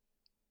it.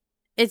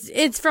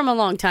 It's from a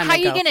long time ago.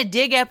 How are you going to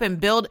dig up and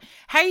build?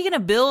 How are you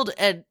going to build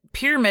a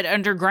pyramid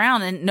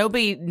underground and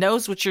nobody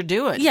knows what you're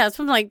doing? Yeah,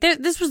 something like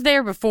this was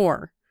there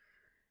before.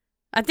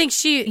 I think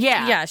she's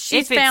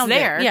found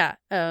there. It. Yeah.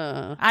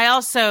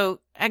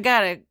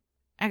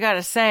 I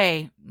gotta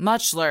say,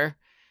 Muchler,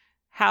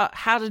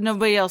 how did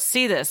nobody else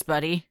see this,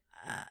 buddy?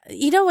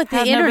 With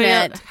the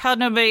internet, how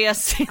nobody else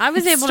see I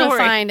was able to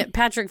find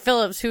Patrick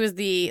Phillips, who is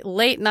the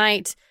late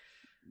night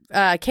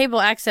cable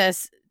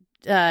access.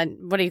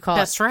 What do you call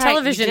That's it? Right.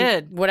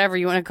 Television, whatever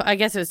you want to call. I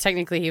guess it was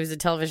technically he was a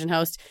television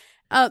host.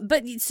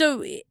 But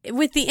so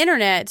with the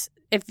internet,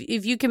 if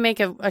you can make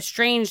a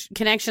strange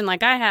connection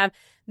like I have,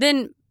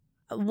 then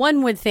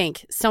one would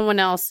think someone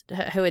else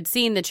who had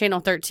seen the Channel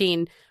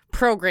 13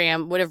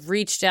 program would have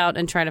reached out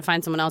and tried to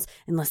find someone else,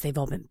 unless they've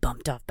all been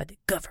bumped off by the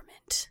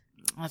government.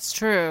 That's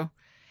true.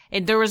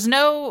 There was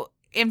no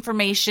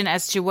information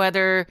as to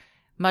whether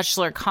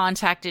Muchler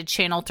contacted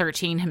Channel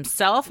 13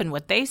 himself and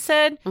what they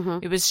said. Mm-hmm.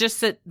 It was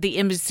just that the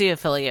NBC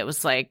affiliate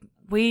was like,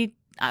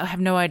 I have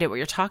no idea what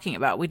you're talking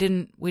about. We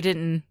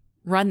didn't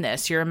run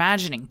this. You're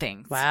imagining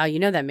things. Wow, you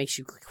know that makes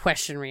you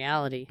question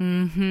reality.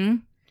 Mm-hmm.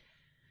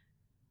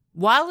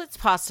 While it's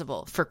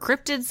possible for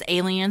cryptids,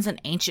 aliens, and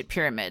ancient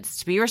pyramids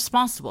to be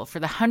responsible for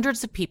the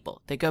hundreds of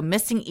people that go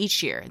missing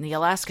each year in the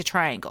Alaska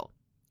Triangle,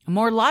 a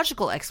more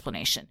logical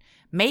explanation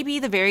may be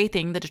the very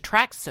thing that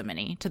attracts so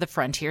many to the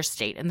frontier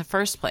state in the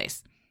first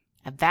place.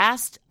 A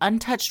vast,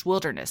 untouched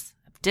wilderness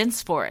of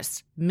dense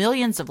forests,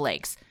 millions of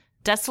lakes,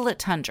 desolate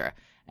tundra,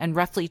 and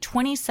roughly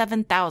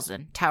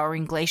 27,000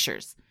 towering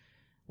glaciers.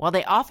 While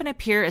they often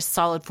appear as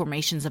solid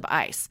formations of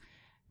ice,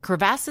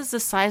 crevasses the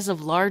size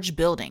of large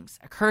buildings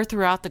occur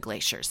throughout the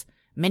glaciers,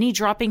 many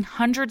dropping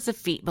hundreds of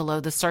feet below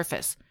the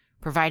surface,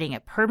 providing a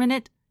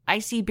permanent,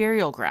 icy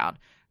burial ground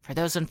for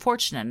those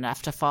unfortunate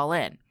enough to fall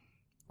in.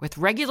 With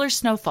regular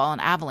snowfall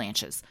and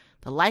avalanches,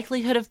 the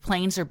likelihood of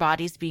planes or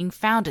bodies being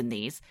found in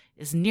these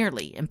is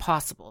nearly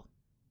impossible.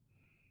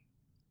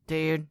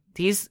 Dude,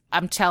 these,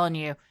 I'm telling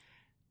you,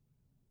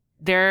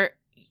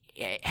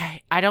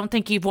 I don't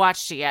think you've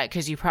watched it yet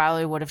because you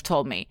probably would have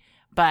told me,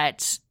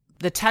 but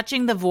the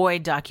Touching the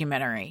Void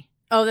documentary.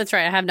 Oh, that's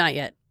right. I have not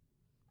yet.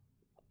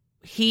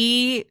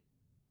 He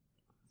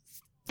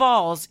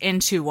falls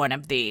into one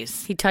of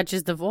these. He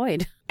touches the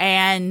void.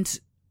 And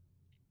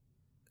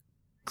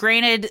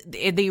granted,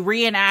 the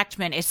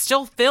reenactment is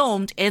still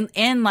filmed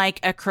in like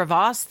a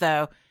crevasse,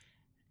 though.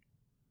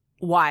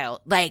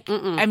 Wild. Like,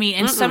 I mean,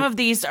 and some of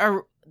these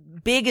are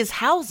big as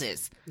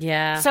houses.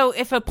 Yeah. So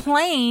if a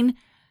plane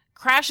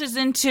crashes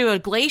into a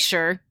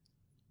glacier,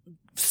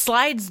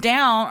 slides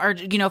down, or,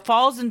 you know,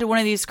 falls into one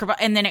of these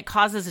and then it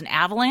causes an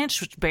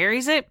avalanche, which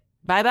buries it,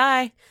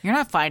 bye-bye. You're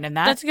not finding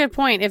that. That's a good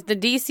point. If the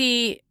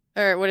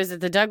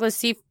the Douglas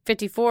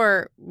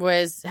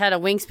C-54 had a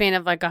wingspan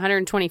of like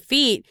 120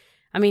 feet,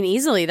 I mean,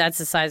 easily that's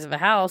the size of a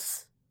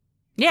house.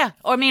 Yeah.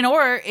 I mean,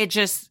 or it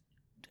just,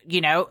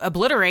 you know,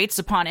 obliterates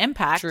upon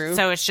impact. True.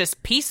 So it's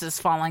just pieces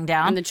falling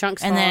down. And the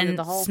chunks fall into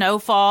the hole.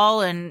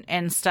 Snowfall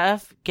and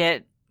stuff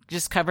get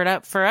just covered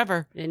up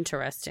forever.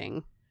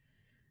 Interesting.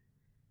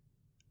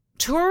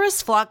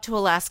 Tourists flock to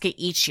Alaska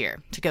each year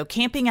to go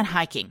camping and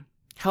hiking.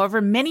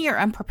 However, many are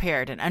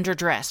unprepared and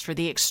underdressed for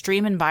the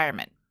extreme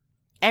environment.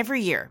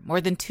 Every year, more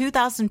than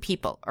 2,000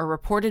 people are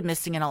reported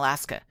missing in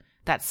Alaska.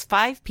 That's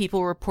 5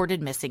 people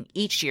reported missing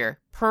each year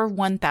per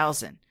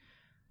 1,000.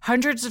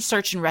 Hundreds of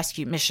search and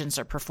rescue missions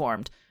are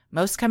performed,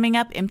 most coming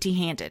up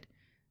empty-handed.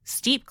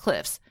 Steep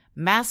cliffs,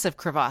 massive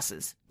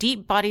crevasses,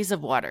 deep bodies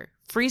of water,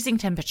 freezing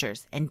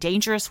temperatures, and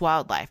dangerous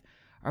wildlife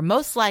are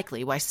most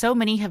likely why so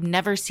many have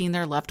never seen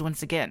their loved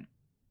ones again.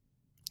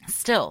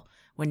 Still,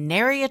 when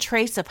nary a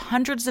trace of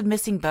hundreds of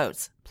missing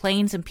boats,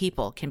 planes, and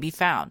people can be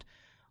found,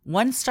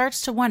 one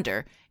starts to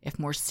wonder if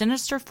more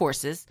sinister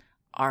forces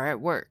are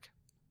at work.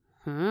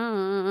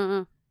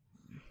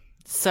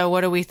 So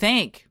what do we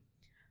think?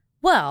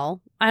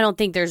 Well, I don't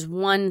think there's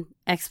one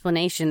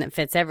explanation that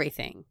fits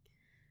everything.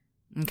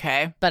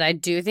 Okay. But I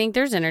do think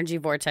there's energy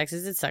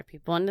vortexes that suck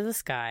people into the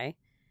sky.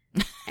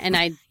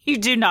 And You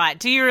do not.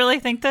 Do you really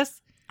think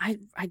this? I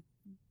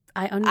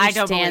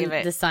understand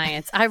the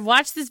science. I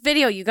watched this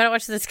video. You got to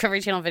watch the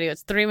Discovery Channel video.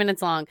 It's 3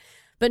 minutes long.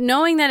 But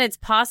knowing that it's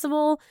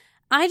possible,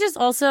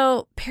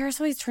 Paris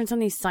always turns on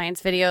these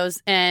science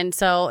videos. And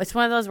so it's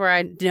one of those where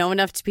I know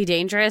enough to be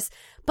dangerous.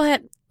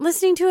 But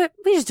listening to it,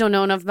 we just don't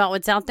know enough about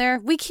what's out there.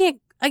 We can't,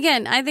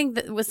 again, I think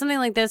that with something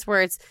like this,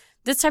 where it's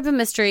this type of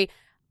mystery,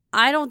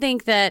 I don't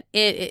think that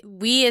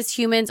we as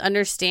humans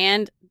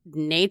understand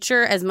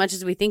nature as much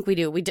as we think we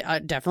do. We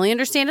definitely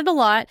understand it a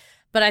lot.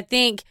 But I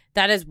think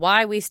that is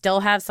why we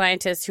still have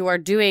scientists who are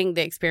doing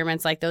the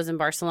experiments like those in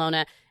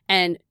Barcelona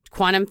and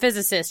quantum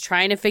physicists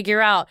trying to figure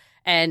out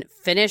and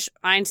finish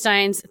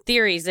Einstein's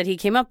theories that he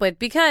came up with,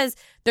 because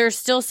there's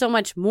still so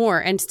much more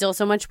and still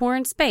so much more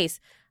in space.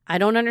 I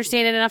don't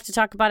understand it enough to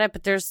talk about it,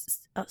 but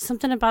there's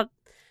something about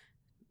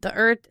the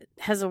Earth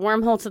has a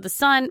wormhole to the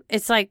sun.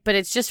 It's like, but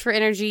it's just for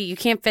energy. You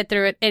can't fit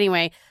through it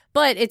anyway.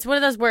 But it's one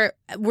of those where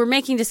we're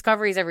making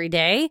discoveries every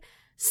day.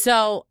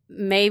 So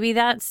maybe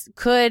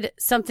could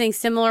something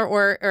similar,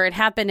 or it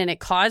happened and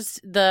it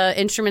caused the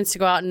instruments to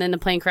go out and then the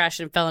plane crashed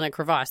and fell in a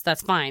crevasse.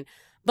 That's fine.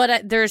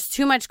 But there's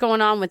too much going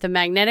on with the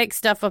magnetic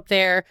stuff up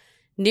there,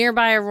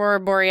 nearby Aurora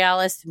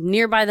Borealis,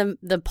 nearby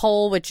the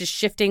pole, which is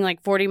shifting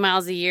like 40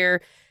 miles a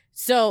year.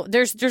 So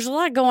there's a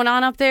lot going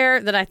on up there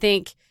that I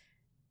think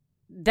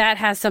that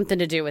has something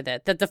to do with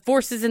it, that the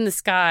forces in the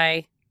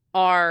sky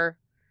are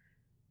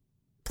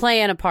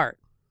playing a part.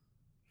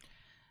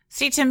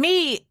 See, to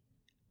me,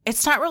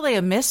 it's not really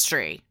a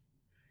mystery.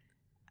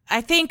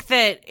 I think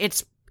that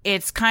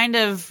it's kind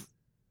of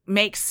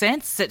makes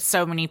sense that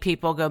so many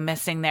people go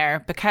missing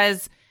there,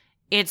 because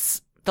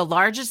it's the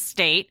largest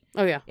state.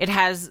 Oh, yeah. It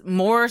has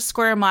more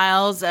square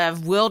miles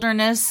of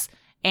wilderness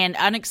and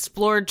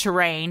unexplored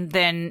terrain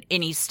than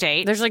any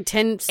state. There's like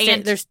 10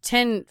 there's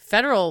 10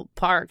 federal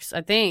parks,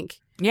 I think.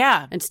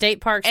 Yeah. And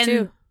state parks, and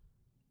too.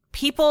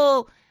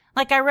 People,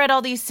 like, I read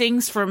all these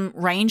things from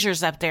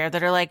rangers up there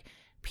that are like,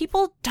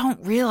 people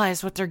don't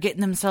realize what they're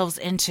getting themselves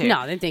into.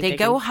 No, they think they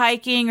go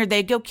hiking or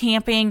they go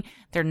camping.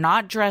 They're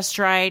not dressed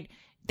right.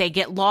 they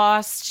get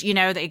lost,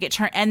 they get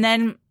turned, and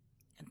then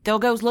they'll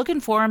go looking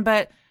for them,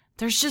 but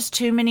there's just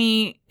too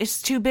many,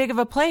 it's too big of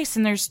a place,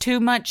 and there's too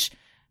much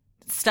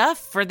stuff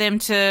for them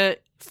to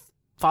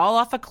fall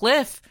off a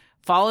cliff,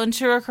 fall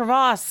into a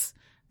crevasse,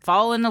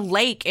 fall in a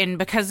lake, and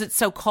because it's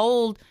so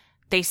cold,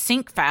 they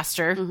sink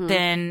faster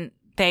than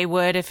they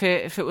would if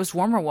it was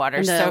warmer water.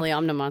 And the so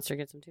Liamna monster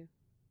gets them too.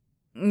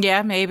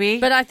 Yeah, maybe.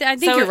 But I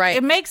think you're right.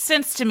 It makes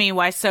sense to me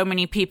why so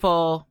many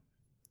people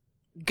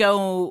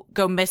go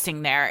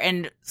missing there.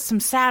 And some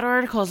sad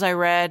articles I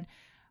read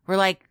were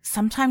like,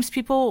 sometimes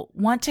people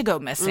want to go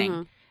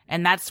missing.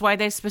 And that's why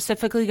they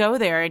specifically go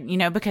there,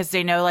 and because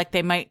they know like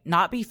they might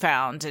not be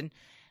found. And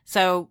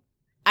so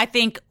I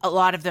think a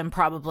lot of them,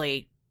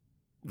 probably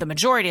the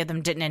majority of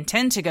them, didn't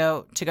intend to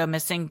go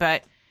missing,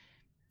 but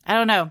I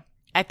don't know.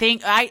 I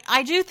think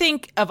I do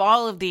think of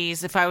all of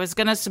these, if I was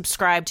going to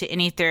subscribe to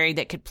any theory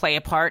that could play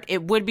a part,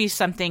 it would be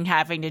something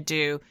having to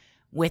do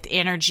with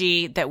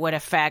energy that would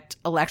affect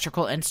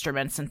electrical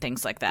instruments and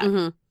things like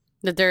that.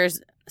 That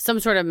there's some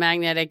sort of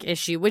magnetic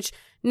issue, which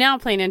now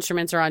plane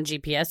instruments are on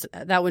GPS.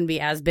 That wouldn't be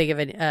as big of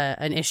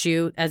an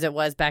issue as it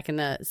was back in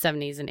the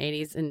 70s and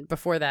 80s and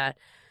before that.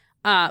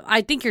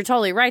 I think you're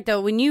totally right,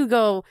 though. When you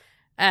go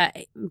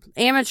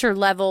amateur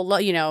level,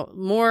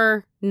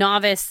 more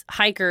novice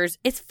hikers,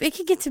 it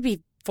can get to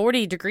be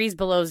 40 degrees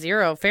below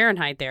 0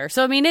 Fahrenheit there.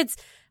 So, I mean, it's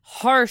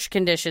harsh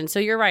conditions. So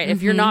you're right.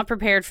 If you're not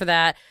prepared for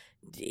that,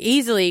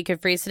 easily you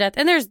could freeze to death.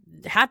 And there's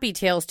happy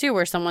tales, too,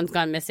 where someone's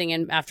gone missing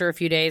and after a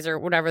few days or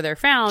whatever they're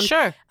found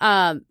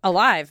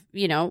alive,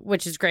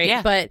 which is great.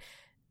 Yeah. But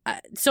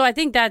so I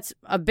think that's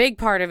a big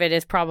part of it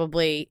is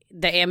probably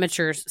the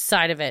amateur's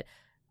side of it.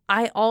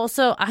 I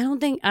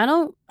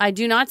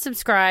do not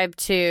subscribe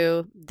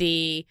to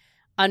the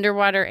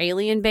underwater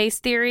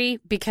alien-based theory,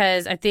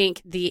 because I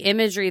think the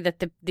imagery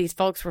that these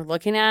folks were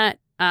looking at,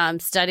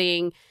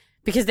 studying,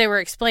 because they were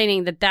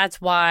explaining that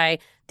that's why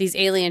these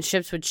alien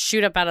ships would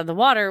shoot up out of the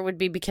water, would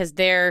be because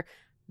their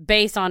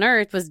base on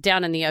Earth was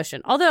down in the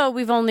ocean. Although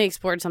we've only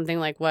explored something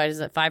like,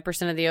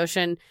 5% of the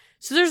ocean?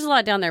 So there's a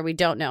lot down there we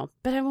don't know.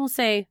 But I will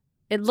say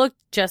it looked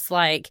just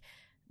like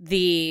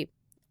the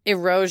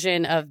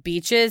erosion of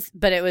beaches,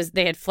 but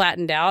they had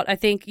flattened out, I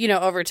think,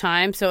 over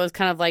time. So it was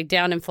kind of like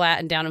down and flat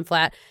and down and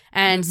flat.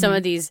 And some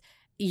of these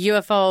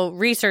UFO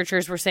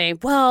researchers were saying,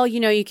 well,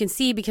 you can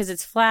see because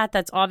it's flat,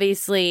 that's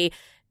obviously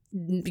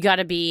got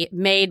to be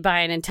made by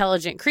an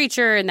intelligent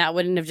creature, and that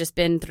wouldn't have just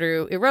been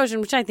through erosion,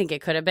 which I think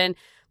it could have been.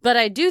 But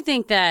I do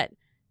think that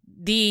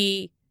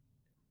there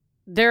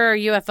are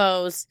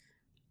UFOs.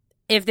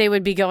 If they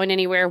would be going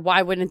anywhere,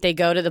 why wouldn't they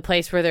go to the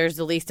place where there's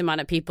the least amount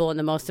of people and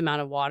the most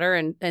amount of water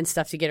and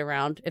stuff to get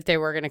around if they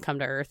were going to come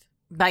to Earth?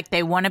 Like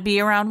they want to be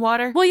around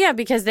water? Well, yeah,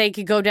 because they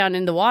could go down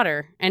in the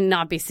water and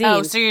not be seen.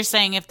 Oh, so you're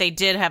saying if they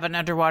did have an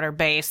underwater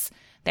base,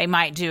 they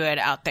might do it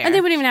out there. And they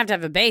wouldn't even have to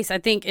have a base. I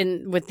think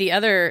with the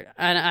other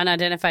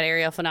unidentified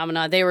aerial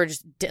phenomena, they were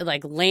just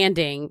like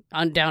landing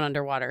down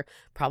underwater,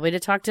 probably to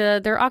talk to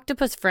their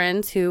octopus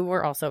friends who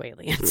were also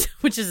aliens,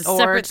 which is a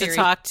separate theory. Or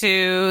to talk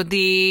to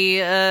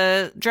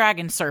the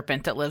dragon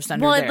serpent that lives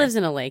under there. Well, it lives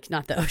in a lake,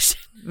 not the ocean.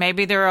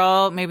 Maybe they're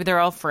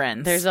all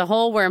friends. There's a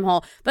whole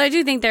wormhole. But I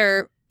do think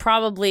there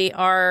probably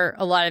are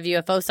a lot of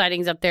UFO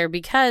sightings up there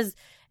because,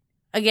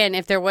 again,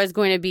 if there was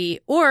going to be,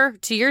 or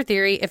to your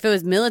theory, if it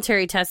was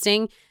military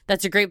testing,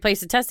 that's a great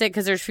place to test it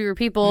because there's fewer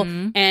people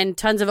and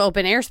tons of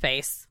open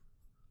airspace.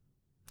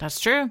 That's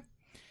true.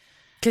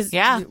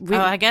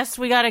 I guess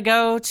we got to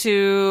go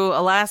to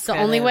Alaska. The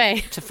only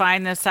way to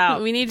find this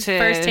out. We need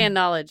firsthand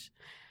knowledge.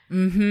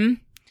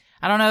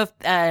 I don't know if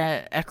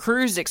a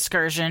cruise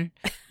excursion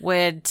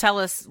would tell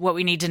us what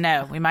we need to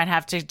know. We might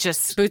have to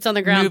just boots on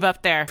the ground, move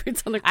up there.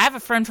 Boots on the ground. I have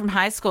a friend from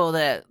high school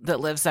that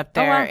lives up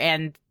there,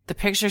 and the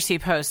pictures he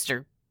posts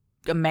are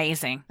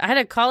amazing. I had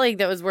a colleague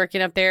that was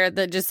working up there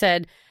that just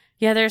said,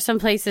 yeah, there's some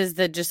places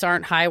that just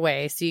aren't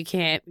highways, so you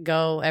can't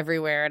go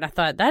everywhere. And I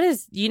thought, that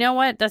is, you know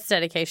what? That's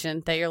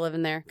dedication that you're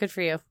living there. Good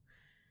for you.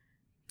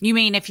 You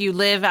mean if you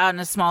live out in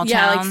a small town?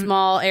 Yeah, like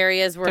small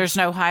areas where there's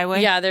no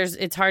highway? Yeah,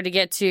 it's hard to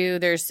get to.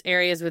 There's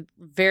areas with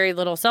very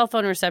little cell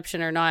phone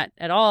reception or not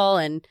at all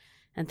and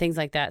things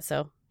like that.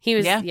 So he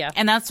was, yeah.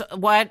 And that's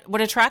what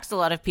attracts a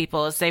lot of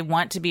people is they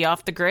want to be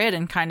off the grid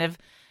and kind of,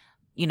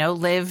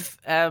 live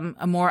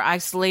a more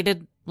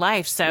isolated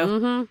life.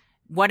 So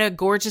what a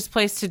gorgeous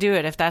place to do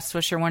it if that's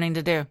what you're wanting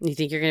to do. You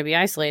think you're going to be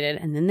isolated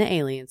and then the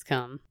aliens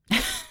come.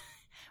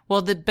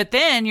 Well, but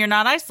then you're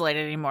not isolated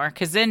anymore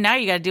because then now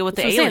you got to deal with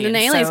the aliens. Then the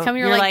aliens come,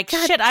 you're like,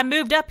 shit, I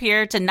moved up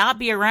here to not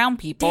be around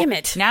people. Damn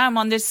it. Now I'm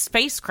on this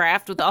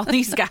spacecraft with all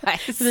these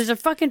guys. So there's a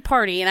fucking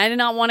party and I did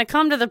not want to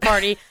come to the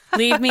party.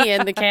 Leave me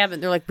in the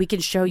cabin. They're like, we can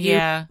show you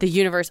the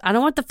universe. I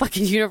don't want the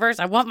fucking universe.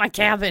 I want my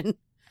cabin.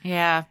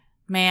 Yeah.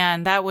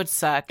 Man, that would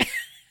suck.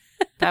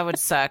 That would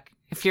suck.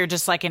 If you're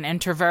just like an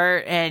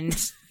introvert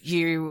and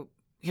you're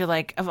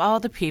like, of all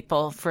the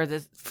people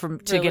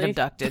to get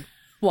abducted.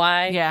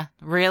 Why? Yeah,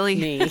 really?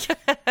 Me.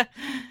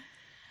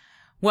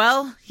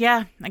 Well,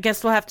 yeah, I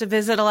guess we'll have to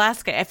visit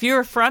Alaska. If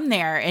you're from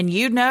there and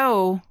you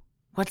know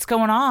what's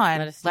going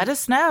on, let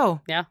us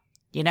know. Yeah.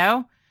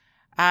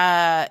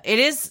 It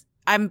is.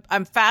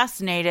 I'm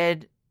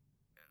fascinated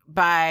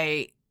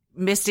by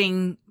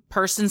missing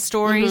person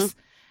stories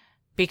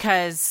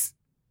because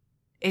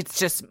it's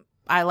just,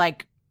 I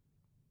like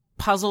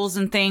puzzles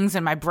and things,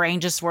 and my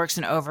brain just works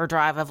in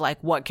overdrive of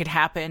like what could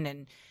happen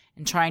and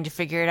trying to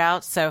figure it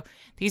out. So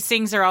these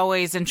things are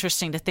always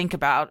interesting to think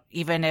about,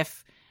 even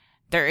if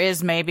there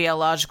is maybe a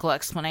logical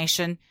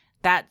explanation.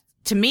 That,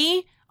 to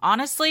me,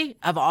 honestly,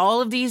 of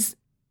all of these,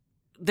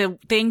 the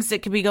things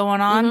that could be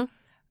going on,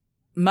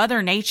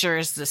 Mother Nature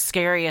is the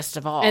scariest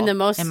of all, and the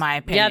most, in my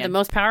opinion. Yeah, the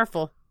most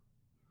powerful.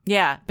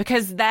 Yeah,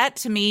 because that,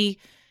 to me,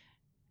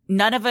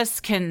 none of us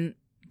can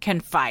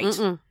fight.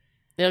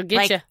 It'll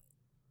get you.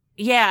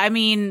 Yeah, I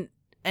mean,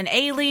 an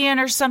alien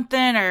or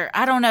something, or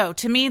I don't know.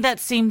 To me, that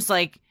seems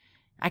like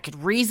I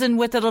could reason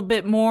with it a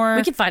bit more.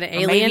 We could fight an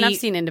alien. I've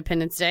seen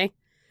Independence Day.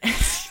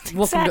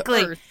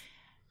 Exactly.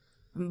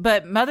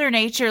 But Mother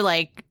Nature,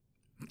 like,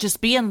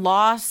 just being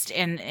lost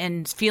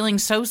and feeling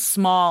so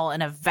small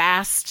in a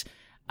vast,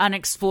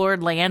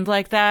 unexplored land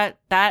like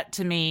that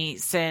to me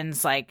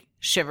sends like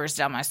shivers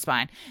down my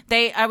spine.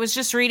 I was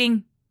just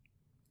reading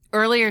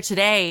earlier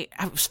today.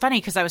 It was funny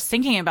because I was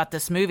thinking about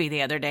this movie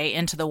the other day,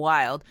 Into the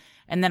Wild,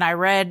 and then I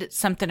read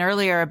something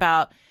earlier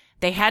about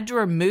they had to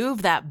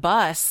remove that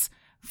bus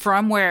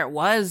from where it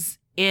was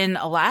in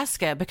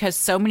Alaska because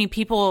so many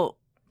people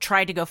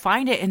tried to go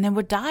find it and then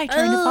would die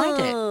trying to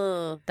find it.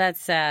 Oh,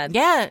 that's sad.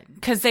 Yeah,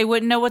 because they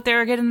wouldn't know what they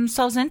were getting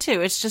themselves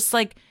into. It's just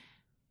like,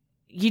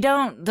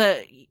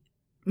 the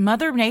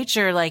Mother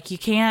Nature, like, you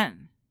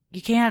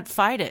can't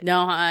fight it.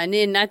 No,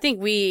 and I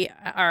think we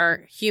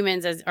are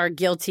humans are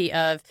guilty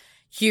of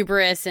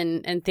hubris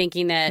and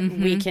thinking that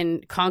we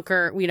can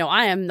conquer.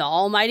 I am the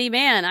almighty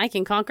man. I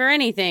can conquer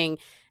anything.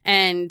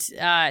 And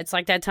it's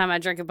like that time I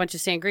drank a bunch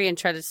of sangria and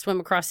tried to swim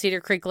across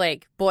Cedar Creek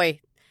Lake.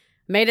 Boy,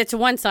 made it to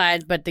one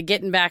side, but the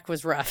getting back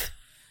was rough.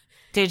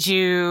 Did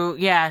you?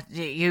 Yeah,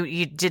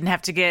 you didn't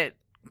have to get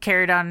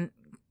carried on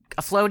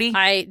a floaty?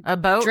 A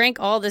boat? Drank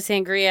all the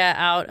sangria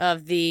out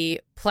of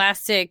the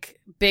plastic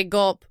big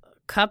gulp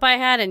cup I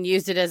had and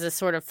used it as a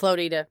sort of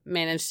floaty to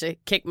manage to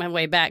kick my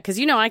way back. Because,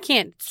 I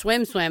can't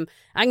swim.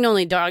 I can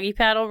only doggy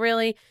paddle,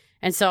 really.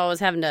 And so I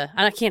was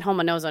I can't hold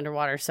my nose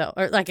underwater. So,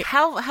 or like,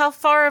 how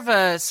far of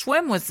a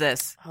swim was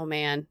this? Oh,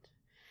 man.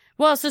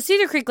 Well, so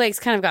Cedar Creek Lake's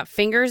kind of got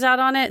fingers out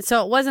on it.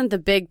 So it wasn't the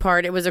big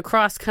part. It was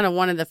across kind of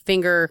one of the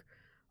finger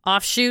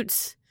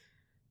offshoots.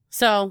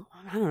 So,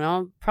 I don't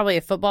know, probably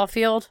a football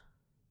field.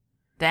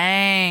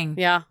 Dang.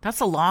 Yeah. That's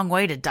a long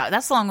way to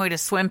That's a long way to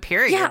swim,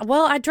 period. Yeah,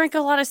 well, I drank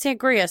a lot of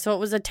sangria, so it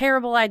was a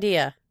terrible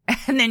idea.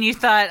 And then you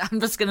thought, I'm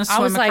just going to swim across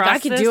I was like, I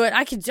could this? do it.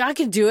 I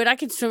could do it. I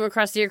could swim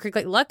across Cedar Creek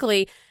Lake.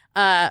 Luckily,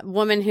 a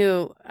woman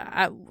who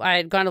I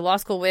had gone to law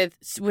school with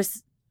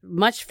was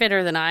much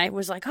fitter than I,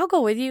 was like, I'll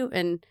go with you.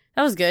 And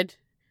that was good.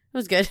 It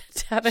was good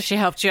to have She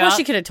helped you out? Well,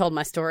 she could have told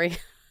my story.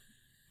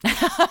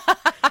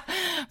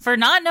 For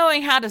not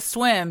knowing how to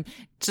swim,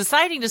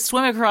 deciding to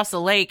swim across a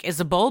lake is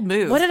a bold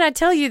move. What did I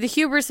tell you? The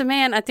hubris of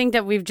man. I think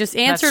that we've just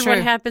answered what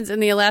happens in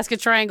the Alaska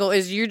Triangle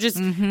is you just,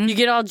 you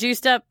get all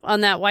juiced up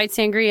on that white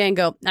sangria and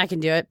go, I can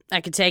do it.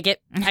 I can take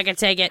it. I can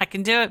take it. I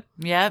can do it.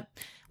 Yep.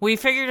 We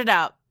figured it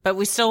out, but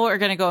we still are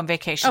going to go on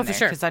vacation for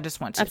sure. Because I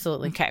just want to.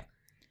 Absolutely. Okay.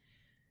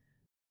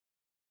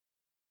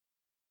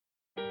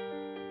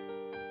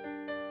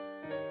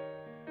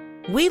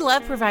 We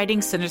love providing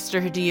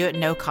Sinisterhood to you at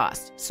no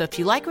cost, so if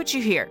you like what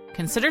you hear,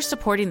 consider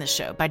supporting the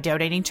show by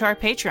donating to our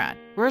Patreon.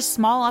 We're a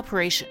small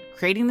operation,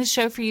 creating the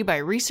show for you by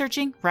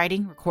researching,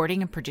 writing,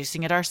 recording, and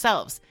producing it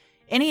ourselves.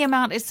 Any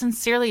amount is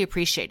sincerely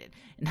appreciated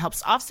and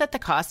helps offset the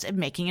cost of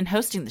making and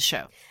hosting the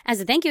show.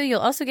 As a thank you, you'll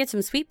also get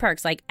some sweet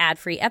perks like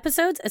ad-free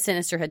episodes, a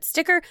Sinisterhood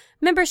sticker,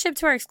 membership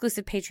to our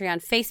exclusive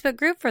Patreon Facebook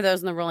group for those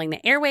in the Rolling the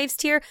Airwaves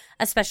tier,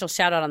 a special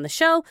shout-out on the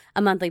show,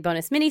 a monthly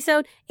bonus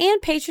minisode, and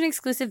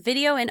patron-exclusive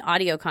video and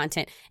audio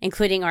content,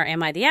 including our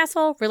Am I the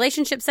Asshole,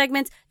 relationship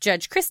segments,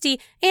 Judge Christie,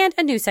 and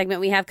a new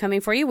segment we have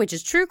coming for you, which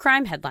is True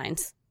Crime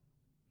Headlines.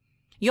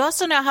 You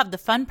also now have the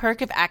fun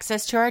perk of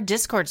access to our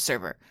Discord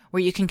server, where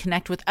you can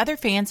connect with other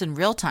fans in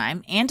real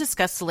time and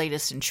discuss the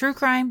latest in true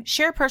crime,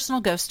 share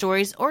personal ghost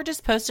stories, or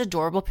just post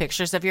adorable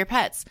pictures of your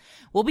pets.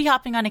 We'll be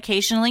hopping on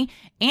occasionally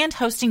and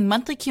hosting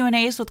monthly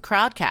Q&As with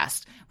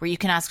Crowdcast, where you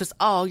can ask us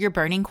all your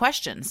burning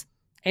questions.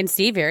 And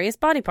see various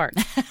body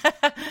parts.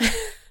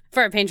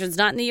 For our patrons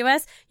not in the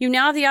U.S., you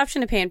now have the option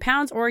to pay in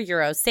pounds or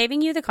euros,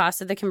 saving you the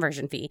cost of the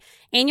conversion fee.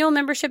 Annual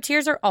membership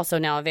tiers are also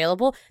now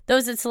available.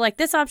 Those that select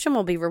this option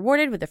will be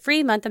rewarded with a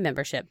free month of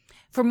membership.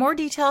 For more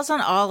details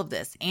on all of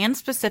this and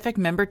specific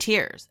member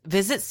tiers,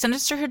 visit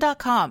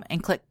sinisterhood.com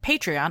and click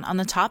Patreon on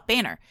the top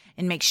banner.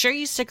 And make sure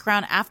you stick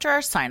around after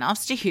our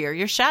sign-offs to hear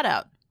your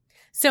shout-out.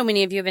 So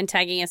many of you have been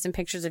tagging us in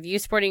pictures of you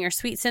sporting your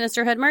sweet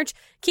Sinisterhood merch.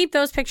 Keep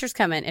those pictures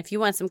coming. If you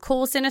want some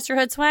cool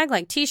Sinisterhood swag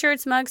like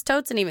t-shirts, mugs,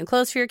 totes, and even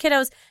clothes for your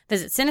kiddos,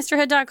 visit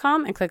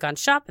sinisterhood.com and click on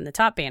shop in the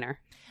top banner.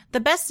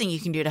 The best thing you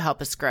can do to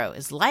help us grow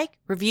is like,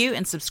 review,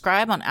 and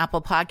subscribe on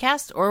Apple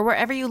Podcasts or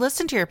wherever you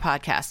listen to your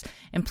podcast.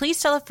 And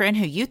please tell a friend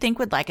who you think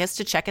would like us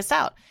to check us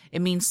out.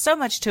 It means so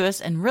much to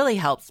us and really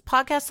helps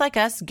podcasts like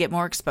us get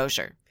more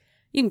exposure.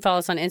 You can follow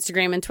us on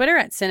Instagram and Twitter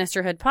at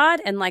SinisterhoodPod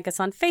and like us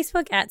on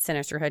Facebook at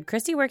Sinisterhood.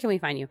 Christy, where can we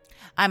find you?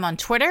 I'm on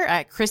Twitter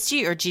at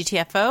Christy or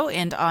GTFO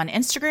and on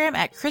Instagram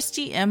at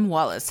Christy M.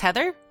 Wallace.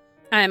 Heather?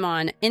 I'm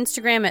on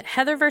Instagram at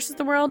Heather vs.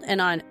 the World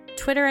and on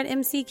Twitter at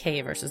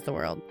MCK vs. the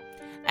World.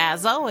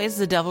 As always,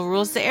 the devil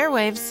rules the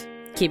airwaves.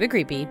 Keep it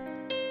creepy.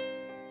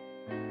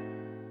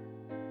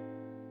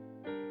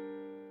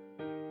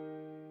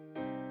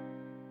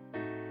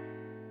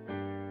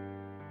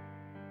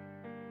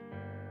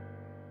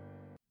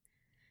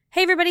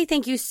 Hey everybody,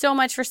 thank you so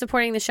much for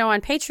supporting the show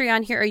on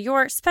Patreon. Here are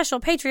your special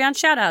Patreon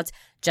shoutouts.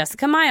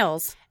 Jessica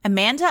Miles,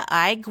 Amanda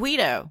I.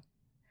 Guido,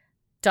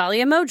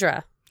 Dahlia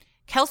Modra,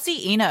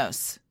 Kelsey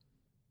Enos,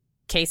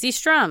 Casey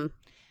Strum,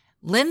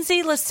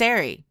 Lindsay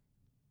Lasseri,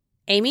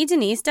 Amy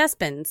Denise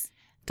Despins,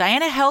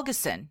 Diana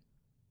Helgeson,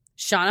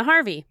 Shauna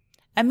Harvey,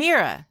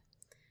 Amira,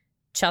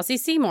 Chelsea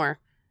Seymour,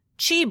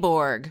 Chi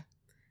Borg,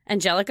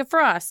 Angelica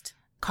Frost,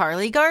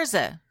 Carly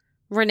Garza,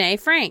 Renee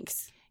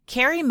Franks,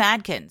 Carrie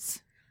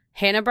Madkins,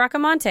 Hannah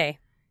Bracamonte,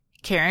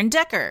 Karen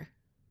Decker,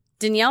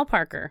 Danielle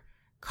Parker,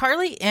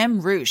 Carly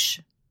M. Roosh,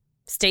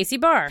 Stacy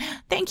Barr,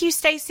 thank you,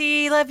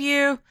 Stacy, love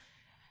you,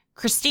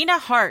 Christina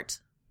Hart,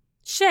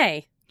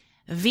 Shay,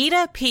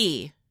 Vita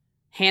P.,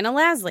 Hannah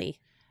Lasley,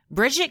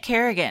 Bridget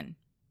Kerrigan,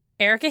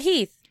 Erica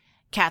Heath,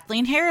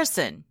 Kathleen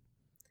Harrison,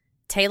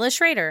 Taylor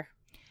Schrader,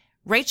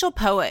 Rachel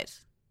Poet,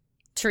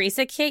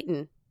 Teresa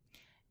Caton,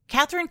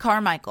 Catherine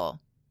Carmichael,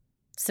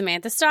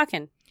 Samantha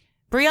Stockin,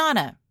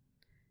 Brianna,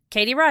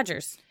 Katie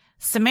Rogers,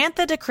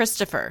 Samantha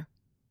DeChristopher,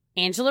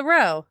 Angela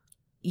Rowe,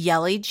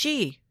 Yelly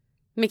G.,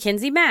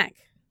 Mackenzie Mack,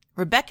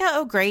 Rebecca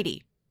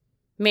O'Grady,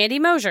 Mandy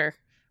Mosier,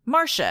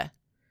 Marcia,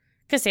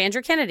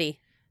 Cassandra Kennedy,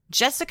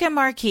 Jessica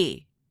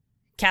Marquis,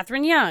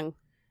 Catherine Young,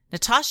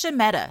 Natasha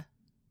Mehta,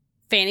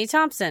 Fanny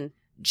Thompson,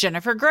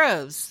 Jennifer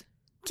Groves,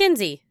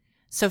 Kinsey,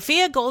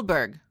 Sophia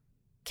Goldberg,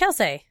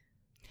 Kelsey,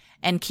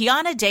 and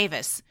Kiana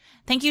Davis.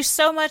 Thank you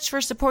so much for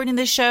supporting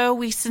the show.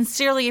 We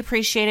sincerely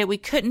appreciate it. We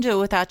couldn't do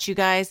it without you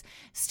guys.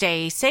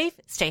 Stay safe,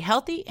 stay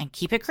healthy, and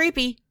keep it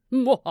creepy.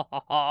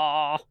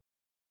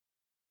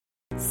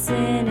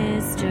 Sinister.